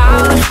out,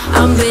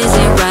 I'm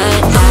busy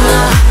right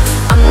now.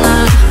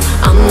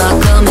 I'm not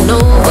coming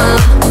over.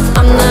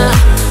 I'm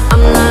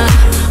not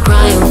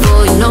crying for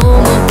you no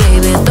more,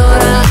 baby.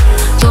 Thought I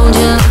told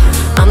ya,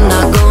 I'm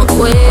not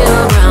gonna wait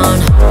around.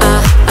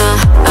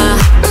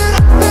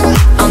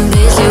 I'm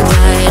busy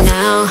right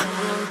now.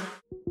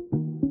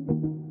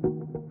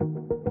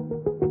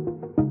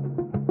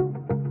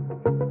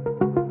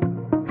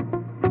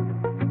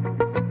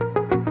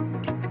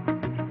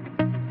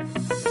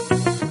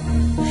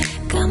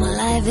 Come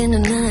alive in the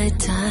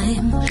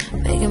nighttime,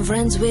 making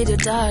friends with your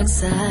dark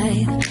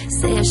side.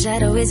 Say your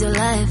shadow is your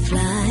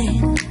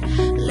lifeline,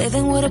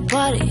 living with a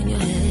party in your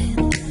head.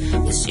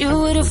 It's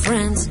you with your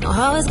friends, know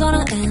how it's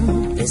gonna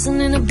end.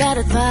 Listening to bad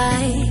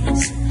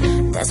advice,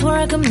 that's where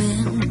I come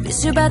in.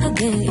 Miss you back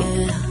again,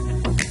 yeah.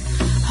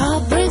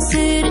 Heartbreak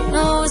City,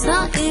 no it's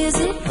not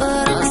easy,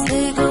 but I'll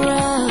stick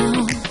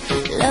around.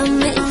 Love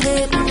me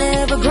live,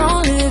 never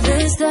gonna live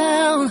this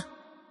down.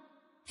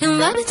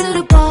 Invite me to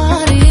the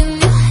party in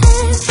your head.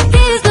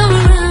 He's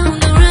going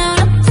round and round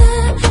up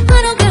there. I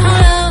don't care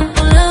how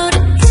loud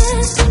it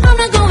gets, I'm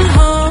not going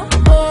home.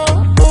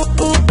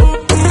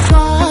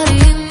 Party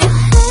in your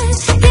head.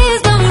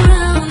 He's going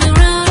round and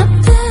round up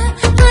there.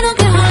 I don't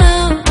care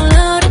how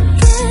loud it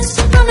gets,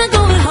 I'm not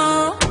going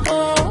home.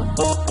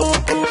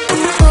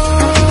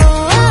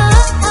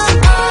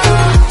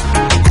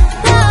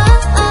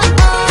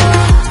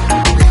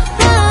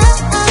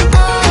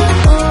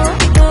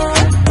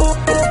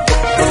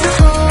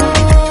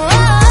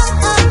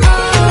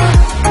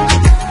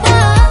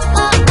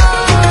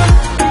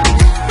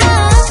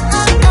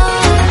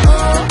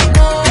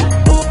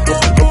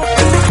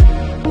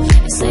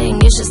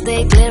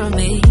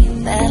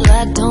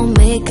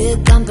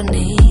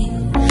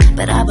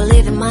 But I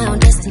believe in my own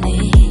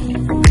destiny.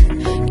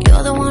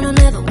 You're the one I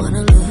never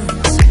wanna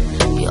lose.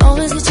 You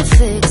always get your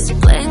fix,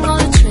 playing all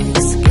the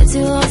tricks, gets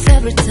you off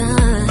every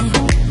time.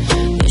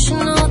 You should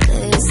know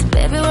this,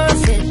 baby, we're a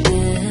fit,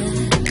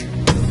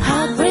 yeah.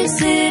 Heartbreak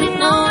City,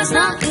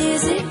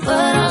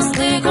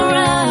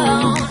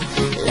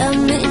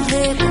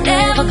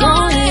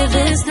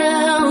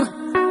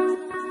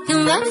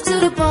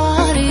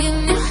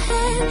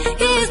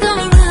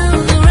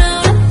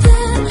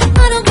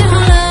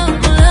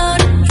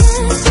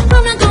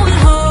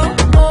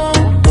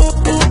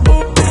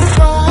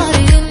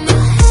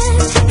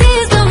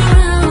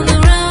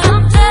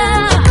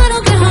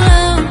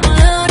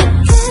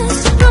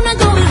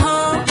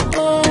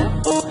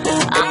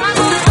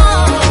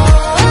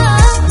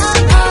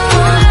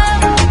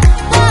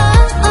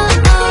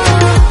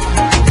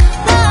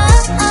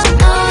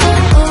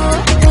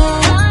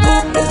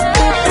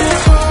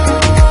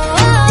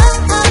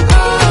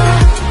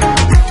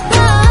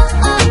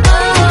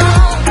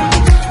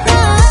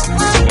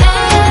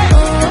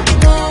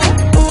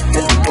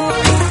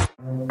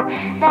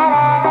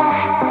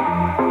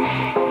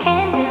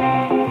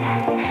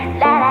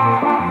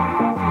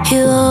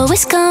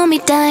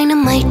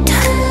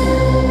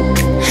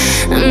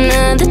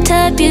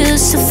 type you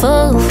used to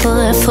fall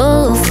for,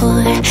 fall for.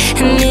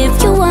 And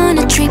if you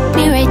wanna treat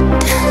me right,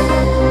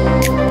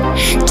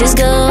 just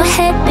go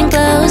ahead and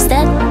close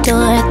that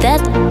door,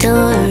 that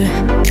door.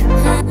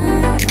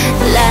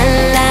 La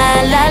la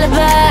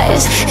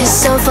lullabies,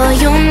 it's all for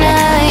you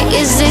now.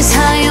 Is this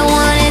how you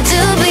want it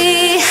to be?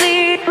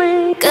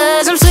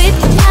 Cause I'm sweet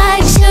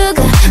like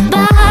sugar,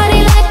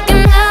 body like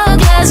an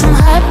hourglass. I'm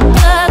hot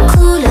but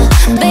cooler,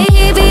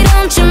 baby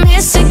don't you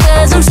miss it.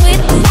 Cause I'm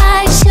sweet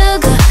like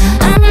sugar,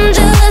 I'm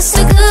just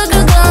a good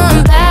girl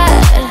going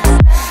bad.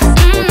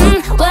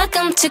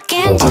 Welcome to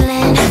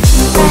Candyland.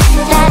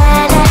 La la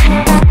la,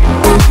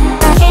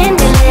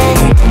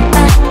 Candyland.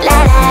 La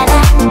la la,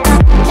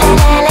 la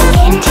la la,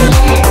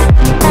 Candyland.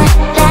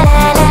 La la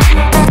la,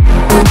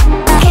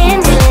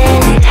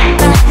 Candyland.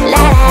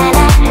 La la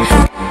la,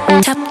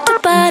 top to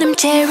bottom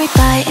cherry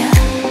pie.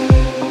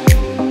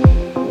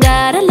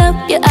 Gotta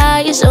love your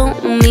eyes on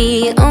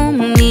me,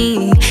 on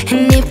me.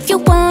 And if you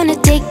wanna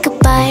take a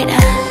bite,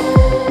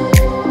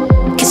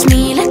 kiss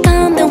me like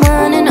I'm the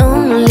one and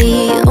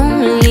only,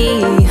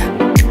 only.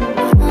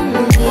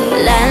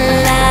 La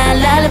la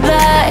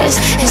lullabies,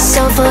 it's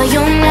all for you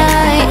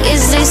now.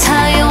 Is this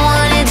how you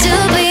want it to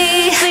be?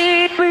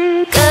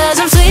 Cause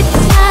I'm sweet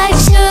like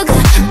sugar,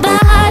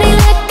 body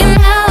like an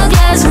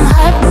hourglass. I'm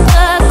hot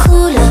but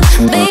cooler,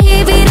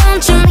 baby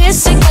don't you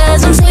miss it.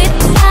 Cause I'm sweet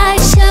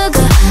like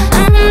sugar,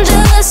 I'm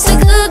just a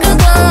good girl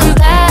going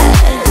bad.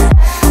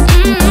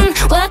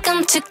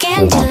 Welcome to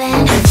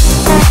Candyland.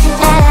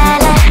 La la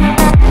la,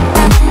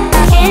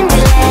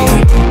 Candyland.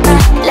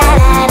 La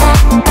la la,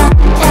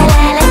 la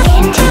la la,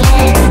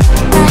 Candyland.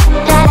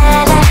 La la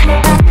la,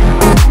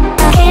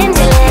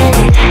 Candyland.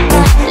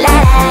 La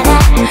la la,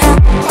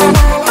 la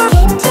la la,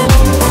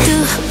 Candyland. Do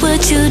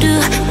what you do,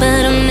 but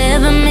don't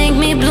never make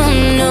me blue.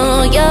 No,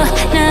 you're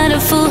not a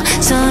fool,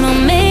 so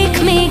don't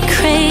make me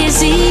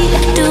crazy.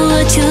 Do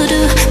what you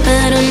do,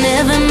 but don't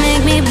never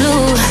make me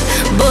blue.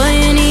 Boy,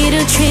 you need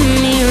to treat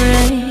me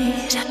right.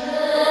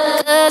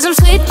 Cause I'm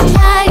sweet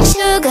like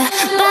sugar,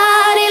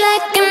 body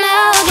like an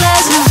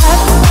hourglass. I'm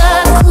hot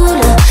but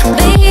cooler,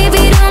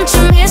 baby don't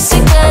you miss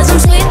it. Cause I'm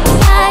sweet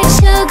like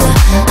sugar,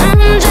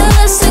 I'm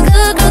just a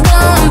good girl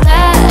going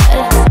bad.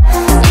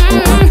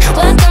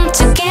 Welcome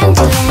to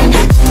Candyland.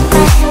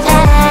 La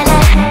la la,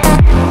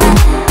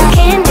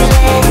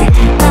 Candyland.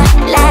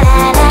 La la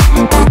la,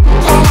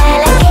 la la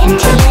la,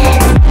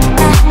 Candyland.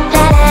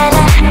 La la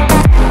la,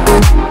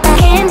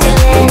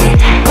 Candyland.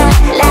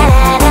 La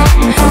la la,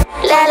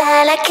 la la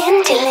la,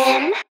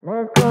 Candyland.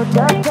 Let's go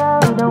Gjata,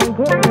 don't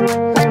get me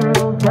waiting.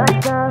 Move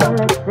Gjata,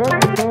 let's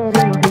set it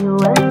in you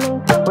and me.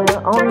 We're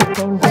on the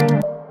same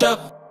thing.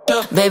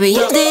 Baby,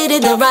 you did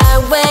it the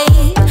right way.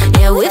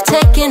 Yeah, we've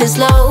taken it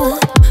slow,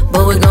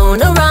 but we're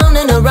going around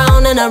and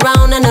around and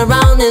around and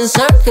around in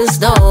circles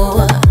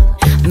though.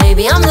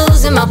 Maybe I'm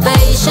losing my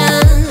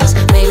patience,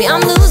 maybe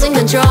I'm losing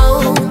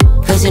control.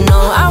 Cause you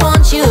know I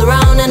want you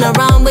around and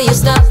around, but you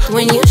stopped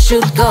when you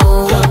should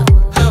go.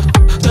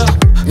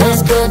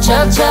 Let's go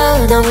chop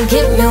chop, don't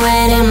keep me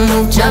waiting.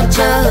 Move chop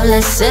chop,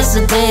 let's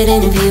hesitate.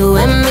 And if you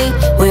and me,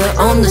 we're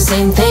on the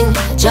same thing.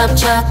 Chop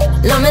chop,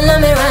 love me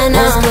right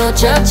now. Let's go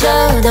chop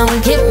chop,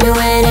 don't keep me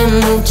waiting.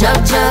 Move chop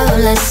chop,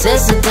 let's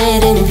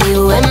hesitate. And if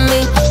you and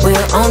me,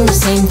 we're on the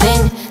same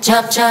thing.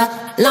 Chop chop,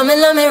 love me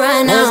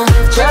right now. Let's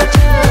go chop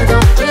chop,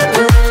 don't keep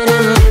me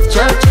waiting. Move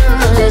chop chop,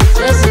 let's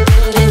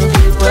hesitate. And if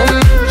you and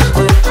me,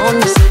 we're on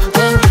the same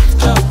thing.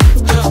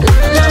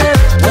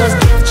 Let's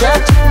go chop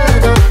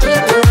chop, don't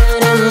keep me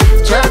waiting.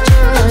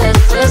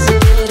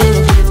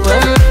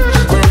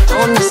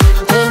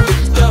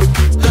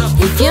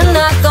 If you're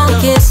not gon'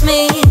 kiss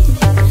me,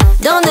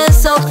 don't dance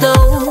so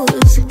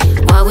close.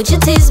 Why would you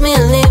tease me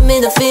and leave me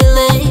the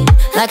feeling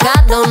like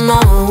I don't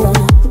know?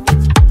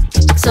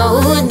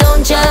 So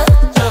don't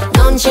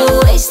you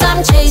waste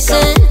time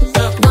chasing.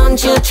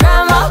 Don't you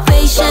try more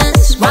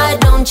patience. Why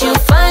don't you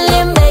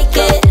finally make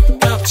it?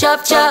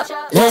 Chop chop,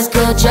 let's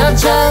go chop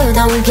chop.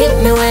 Don't keep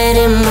me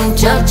waiting. Move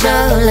chop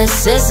chop,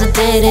 let's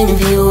hesitate. And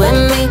if you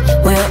and me,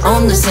 we're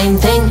on the same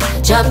thing.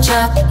 Chop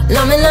chop,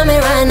 love me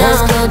right now.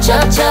 Let's go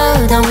chop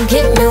chop, don't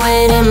keep me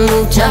waiting.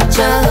 Move chop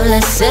chop,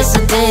 let's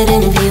hesitate.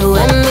 And if you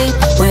and me,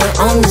 we're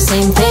on the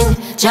same thing.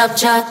 Chop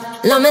chop,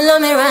 love me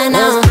right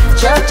now.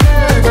 Chop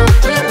chop, don't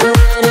keep me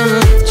waiting.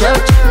 Move chop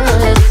chop,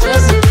 let's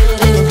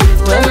hesitate. And if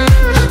you and me,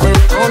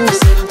 we're on the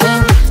same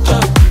thing.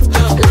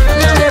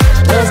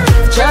 Let's go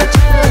chop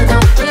chop,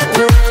 don't keep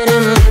me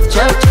waiting. Move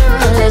chop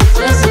chop, let's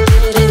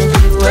hesitate. And if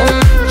you and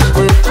me,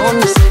 we're on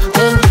the same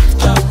thing.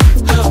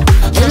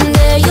 And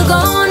there you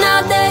go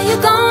now, there you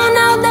go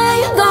now, there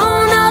you go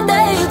now,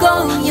 there you go.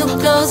 You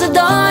close the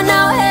door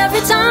now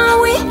every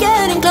time we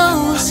getting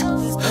close.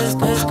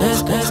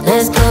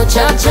 Let's go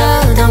chop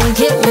chop, don't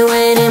keep me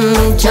waiting.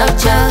 Move chop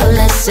chop,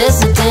 let's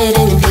hesitate.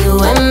 And if you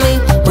and me,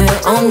 we're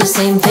on the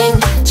same thing.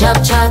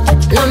 Chop chop,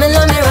 love me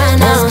right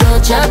now. Let's go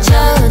chop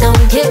chop,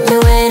 don't keep me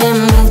waiting.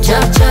 Move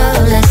chop chop,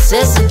 let's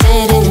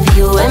hesitate. And if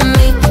you and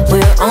me,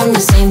 we're on the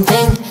same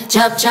thing.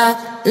 Chop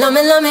chop, love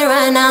me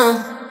right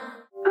now.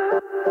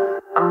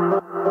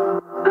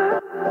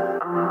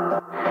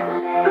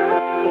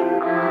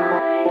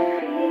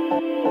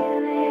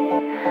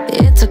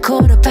 It's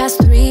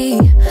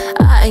 3:15.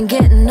 I ain't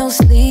getting no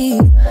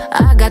sleep.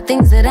 I got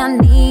things that I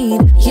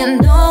need. You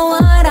know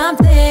what I'm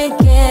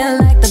thinking,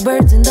 like the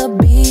birds and the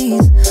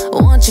bees.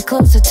 Want you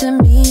closer to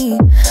me,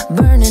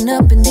 burning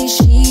up in these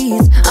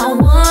sheets. I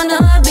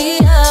wanna be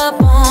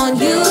up on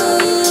you.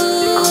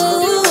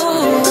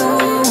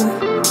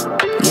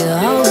 You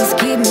always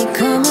keep me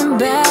coming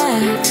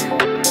back.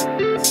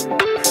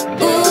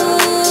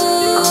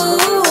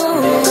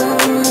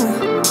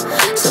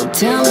 So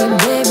tell me,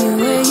 baby,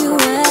 where you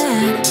at?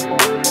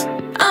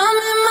 I'm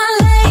in my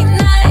late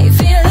night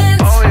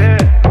feelings. Oh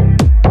yeah.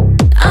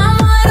 I'm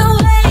wide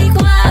awake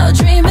while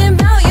dreaming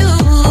about you.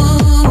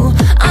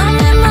 I'm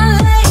in my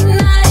late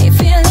night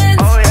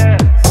feelings. Oh yeah.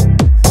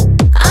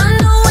 I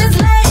know it's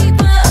late,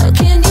 but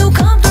can you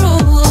come through?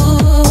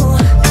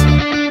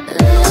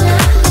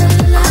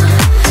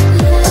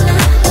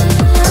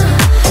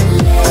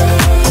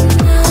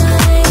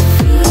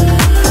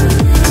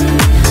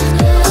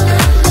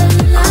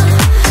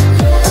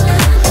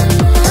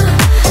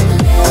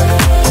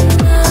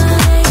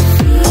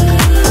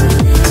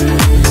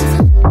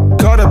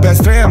 Quarter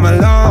past 3, I'm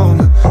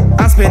alone.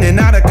 I'm spinning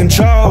out of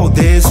control.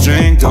 This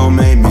drink don't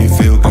make me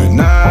feel good,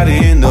 not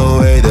in the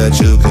way that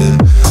you could.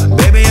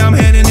 Baby, I'm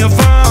hitting your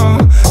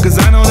phone, cause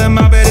I know that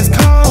my bed is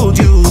cold.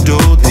 You do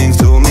things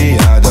to me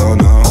I don't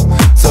know,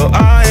 so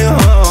I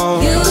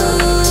hope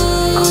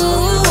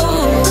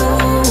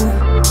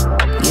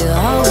You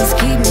always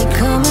keep me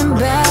coming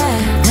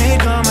back. me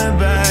coming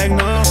back,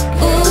 no.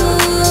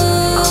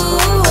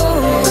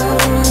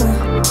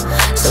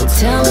 So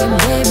tell me,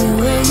 baby,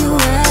 where you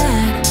at?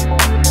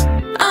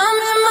 I'm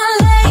in my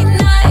late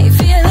night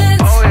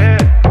feelings. Oh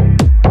yeah.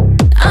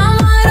 I'm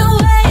wide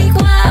awake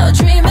while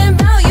dreaming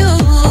about you.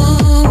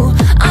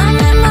 I'm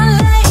in my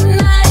late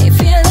night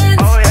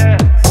feelings. Oh yeah.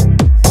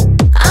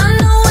 I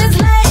know it's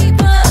late,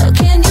 but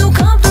can you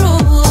come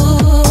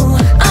through?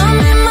 I'm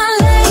in my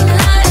late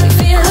night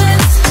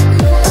feelings.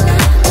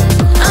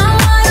 I'm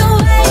wide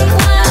awake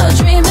while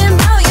dreaming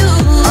about you.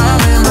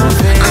 I'm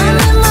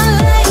in my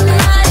late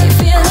night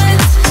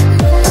feelings.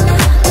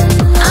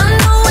 I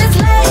know it's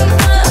late,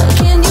 but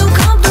can you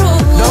come through?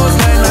 Those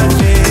late night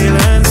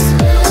feelings.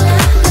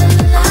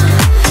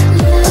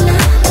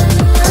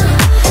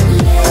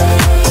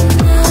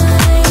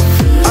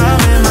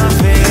 I'm in my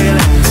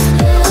feelings.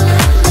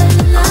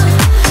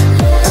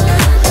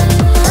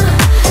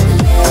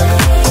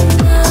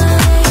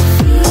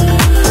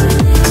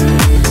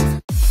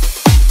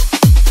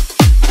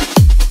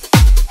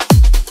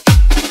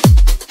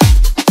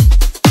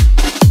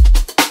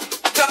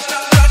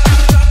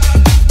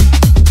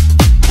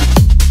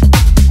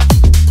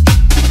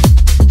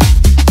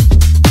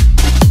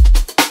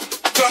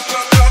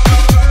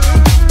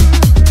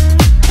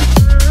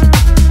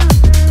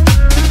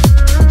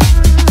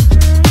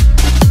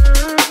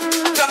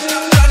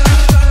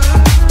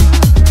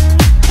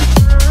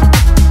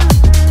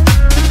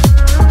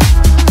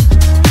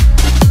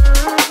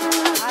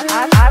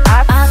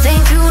 I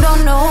think you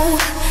don't know,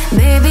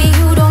 baby,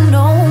 you don't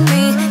know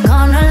me.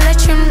 Gonna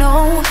let you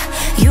know,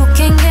 you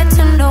can get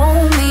to know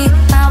me.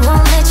 I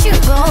won't let you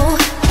go,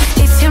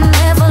 if you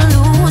never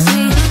lose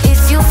me.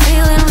 If you're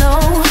feeling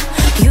low,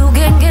 you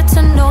can get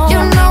to know. You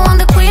know I'm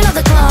the queen of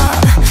the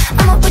club,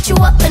 I'ma put you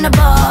up and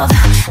above.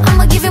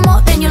 I'ma give you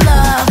more than you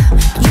love.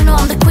 You know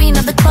I'm the queen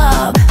of the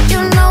club. You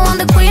know I'm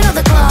the queen of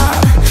the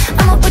club,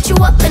 I'ma put you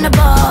up and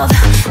above.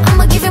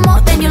 I'ma give you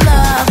more than you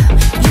love.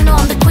 You know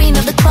I'm the queen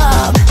of the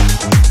club.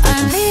 I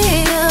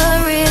need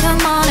a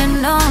rhythm on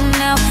and on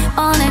now,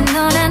 on and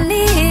on. I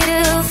need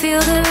to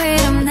feel the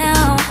rhythm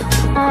now.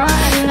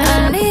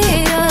 I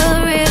need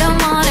a rhythm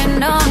on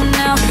and on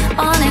now,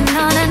 on and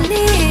on. I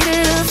need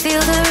to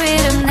feel the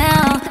rhythm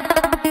now.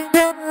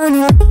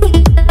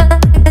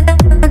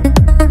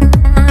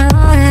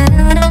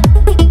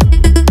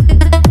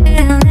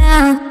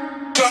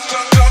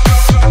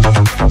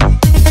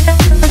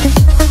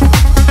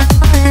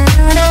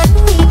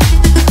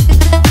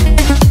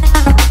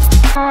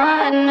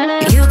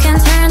 You can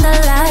turn the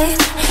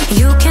lights,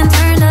 you can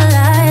turn the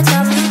lights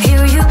off.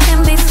 Here you can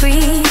be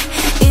free,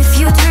 if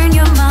you turn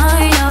your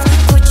mind off.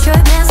 Put your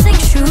dancing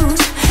shoes,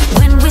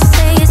 when we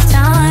say it's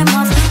time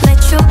off. Let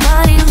your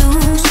body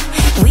loose,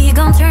 we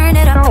gon' turn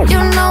it up. You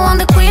know I'm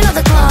the queen of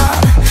the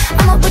club,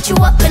 I'ma put you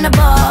up and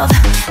above.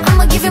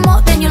 I'ma give you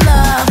more than you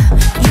love.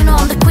 You know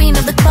I'm the queen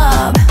of the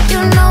club.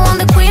 You know I'm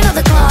the queen of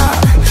the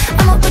club,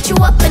 I'ma put you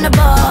up and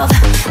above.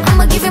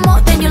 I'ma give you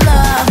more than you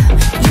love.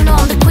 You know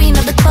I'm the queen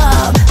of the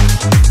club.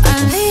 I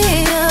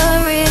need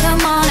a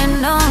rhythm on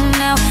and on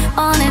now,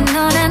 on and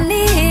on. I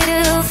need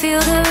to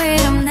feel the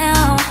rhythm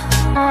now.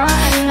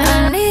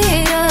 I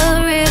need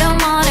a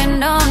rhythm on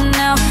and on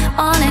now,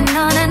 on and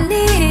on. I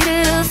need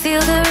to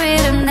feel the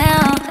rhythm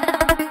now.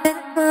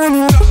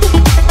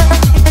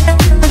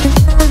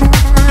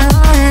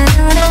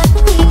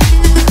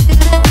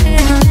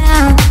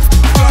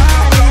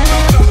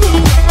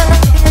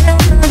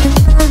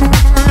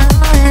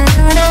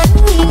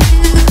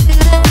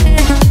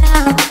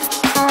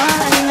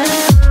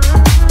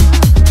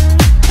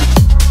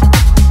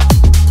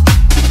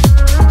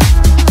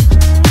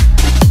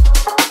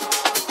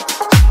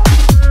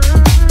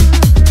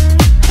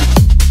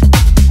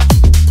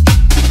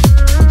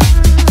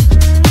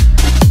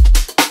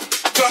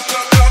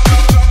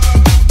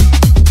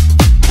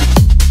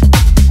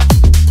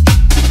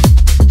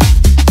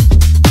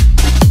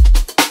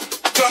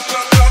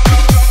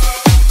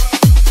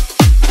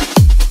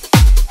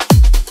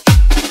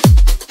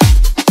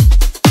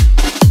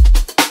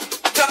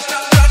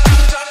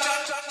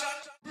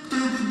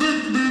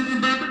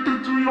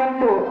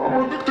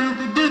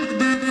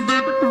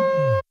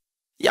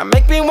 Yeah,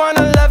 make me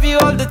wanna love you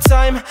all the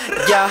time.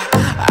 Yeah,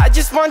 I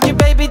just want you,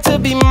 baby, to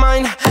be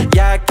mine.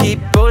 Yeah, keep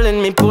pulling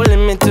me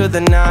to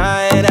the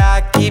night.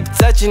 I keep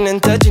touching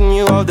and touching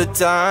you all the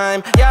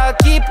time. Yeah,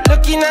 keep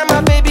looking at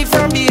my baby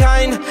from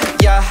behind.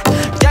 Yeah,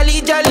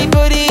 jolly, jolly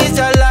booty is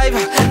alive.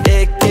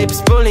 It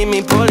keeps pulling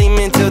me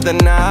to the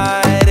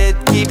night. It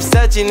keeps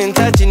touching and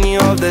touching you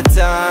all the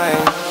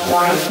time.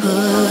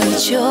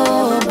 Put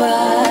your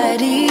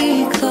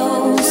body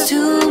close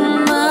to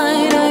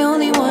mine. I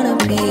only wanna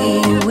be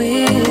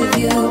with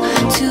you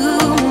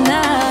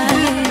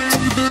tonight.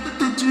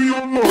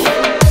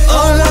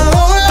 Hola,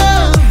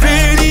 hola,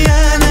 pretty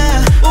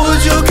Hana.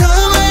 Would you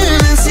come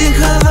and sing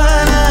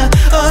Havana?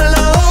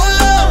 Hola,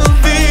 hola,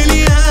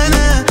 pretty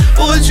Hana.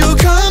 Would you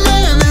come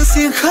and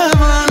sing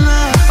Havana?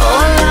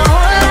 Hola,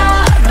 hola,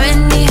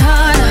 Benny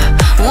Hana.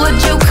 Would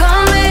you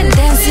come and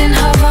dance in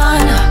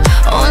Havana?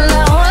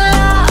 Hola,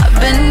 hola,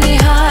 Benny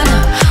Hana.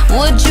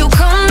 Would you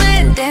come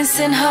and dance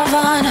in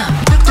Havana?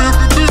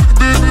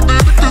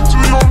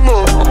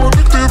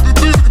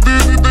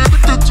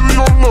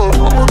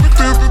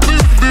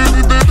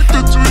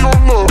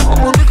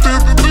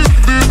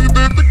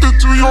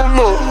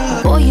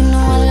 Boy, you know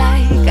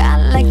I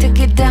like to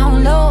get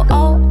down low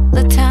all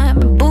the time.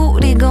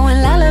 Booty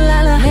going la la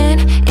la la. Man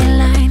in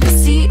line to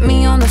see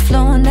me on the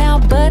floor now,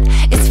 but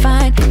it's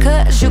fine,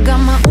 cause you got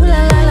my ooh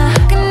la la la.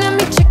 Looking at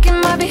me, checking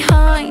my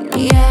behind,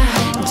 yeah.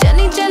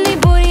 Jelly, jelly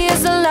booty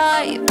is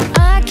alive.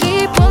 I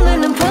keep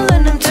pulling them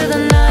to the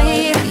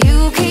night.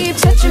 You keep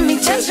touching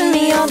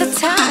me all the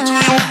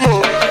time.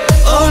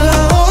 Hola,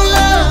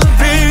 hola,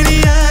 pretty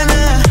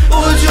Hana.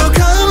 Would you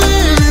come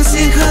and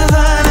sing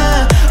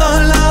Havana?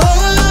 Hola,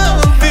 hola,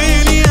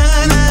 pretty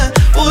Hana.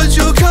 Would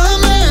you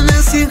come and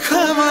sing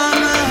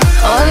Havana?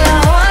 Hola,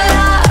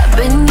 hola,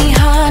 Benny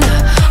Hana.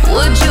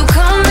 Would you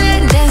come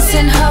and dance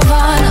in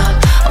Havana?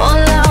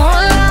 Hola,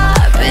 hola,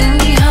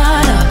 Benny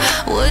Hana.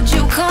 Would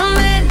you come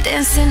and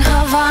dance in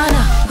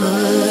Havana?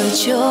 Put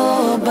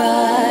your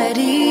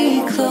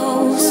body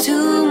close to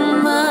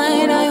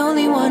mine. I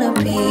only wanna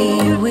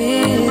be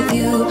with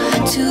you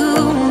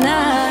tonight.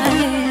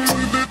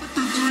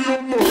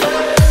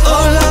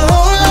 Hola,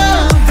 hola,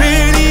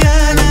 pretty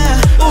Hana.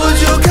 Would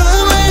you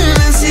come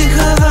and sing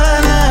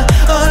Havana?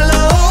 Hola,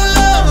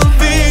 hola,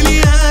 pretty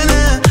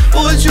Hana.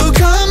 Would you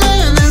come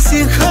and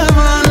sing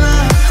Havana?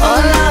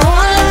 Hola,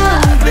 hola,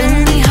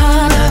 Benny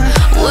Hana.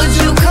 Would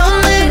you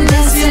come and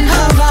dance in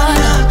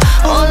Havana?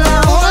 Hola,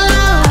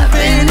 hola,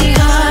 Benny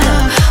Hana.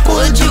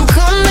 Would you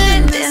come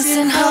and dance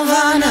in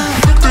Havana?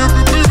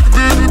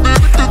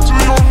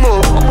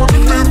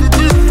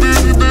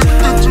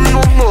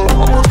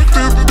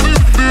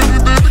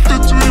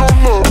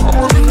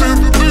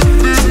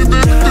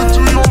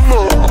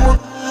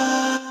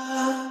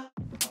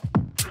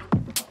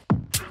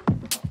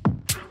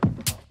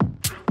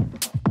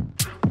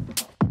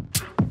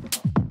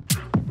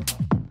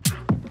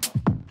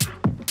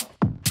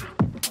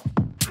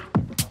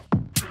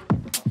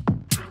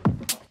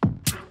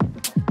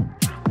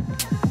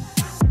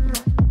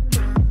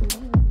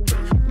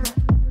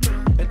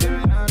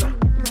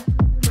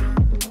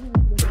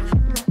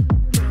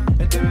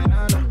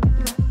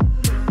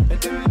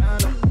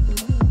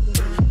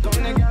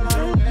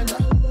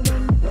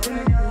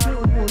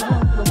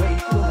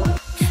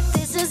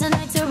 This is a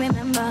night to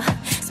remember.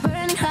 It's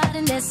burning hot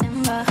in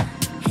December.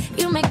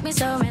 You make me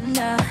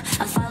surrender.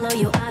 I'll follow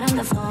you out on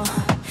the floor.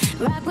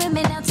 Rock with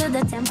me down to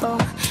the tempo.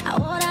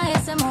 Ahora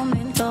ese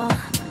momento.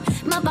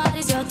 My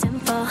body's your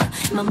tempo.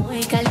 Ma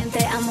muy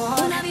caliente amor.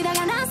 Una vida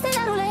ganaste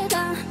la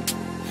ruleta.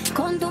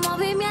 Con tu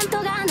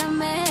movimiento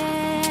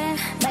gáname.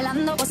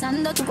 Bailando,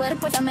 gozando tu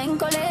cuerpo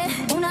flamenco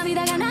le. Una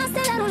vida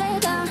ganaste la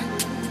ruleta.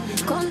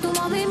 Con tu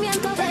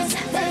movimiento ves,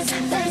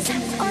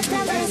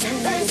 otra vez,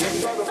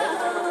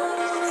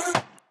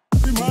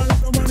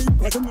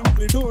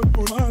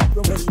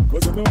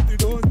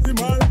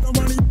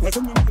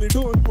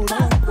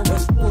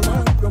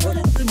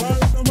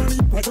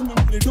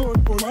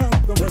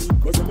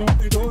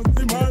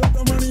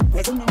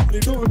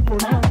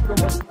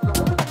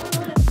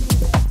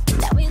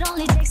 That it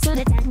only takes two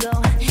to tango.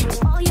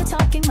 All you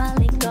talking my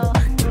lingo.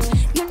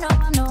 You know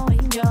I'm no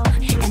angel,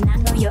 and I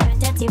know you're a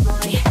dirty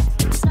boy.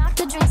 Start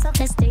the drinks off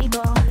this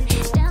table.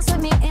 Dance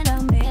with me in the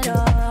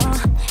middle.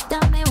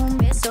 Dame un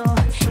beso.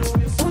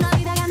 Una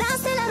vida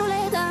ganaste la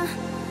ruleta.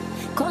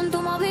 Con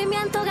tu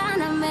movimiento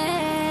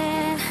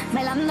gáname.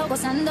 Bailando,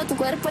 gozando tu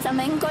cuerpo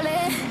flamenco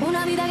le.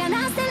 Una vida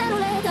ganaste la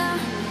ruleta.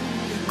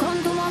 Con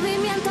tu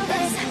movimiento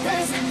ves,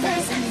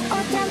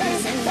 otra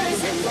vez,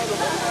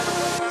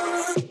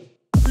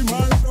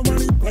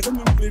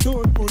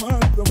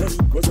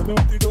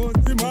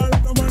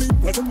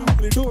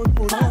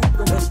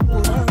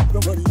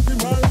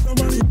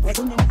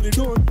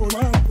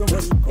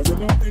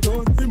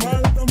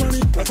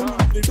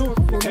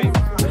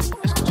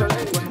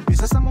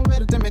 Empiezas a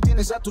moverte, me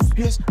tienes a tus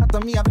pies. Hasta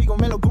mi abrigo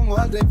me lo pongo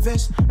al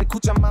revés.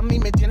 Escucha, mami,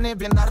 me tiene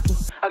bien harto.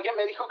 Alguien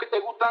me dijo que te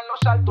gustan los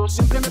saltos.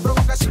 Siempre me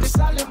provocas y te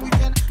sale muy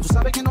bien. Tú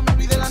sabes que no me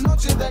olvidé la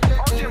noche de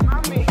ayer,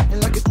 en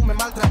la que tú me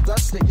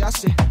maltratas. ya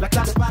sé, la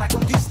clave para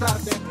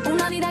conquistarte.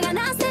 Una vida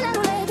ganaste la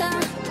ruleta.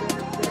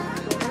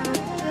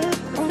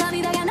 Una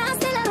vida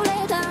ganaste la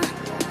ruleta.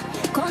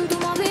 Con tu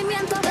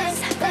movimiento ves,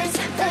 ves,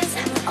 ves.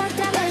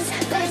 Otra vez,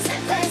 ves,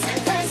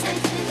 ves, ves.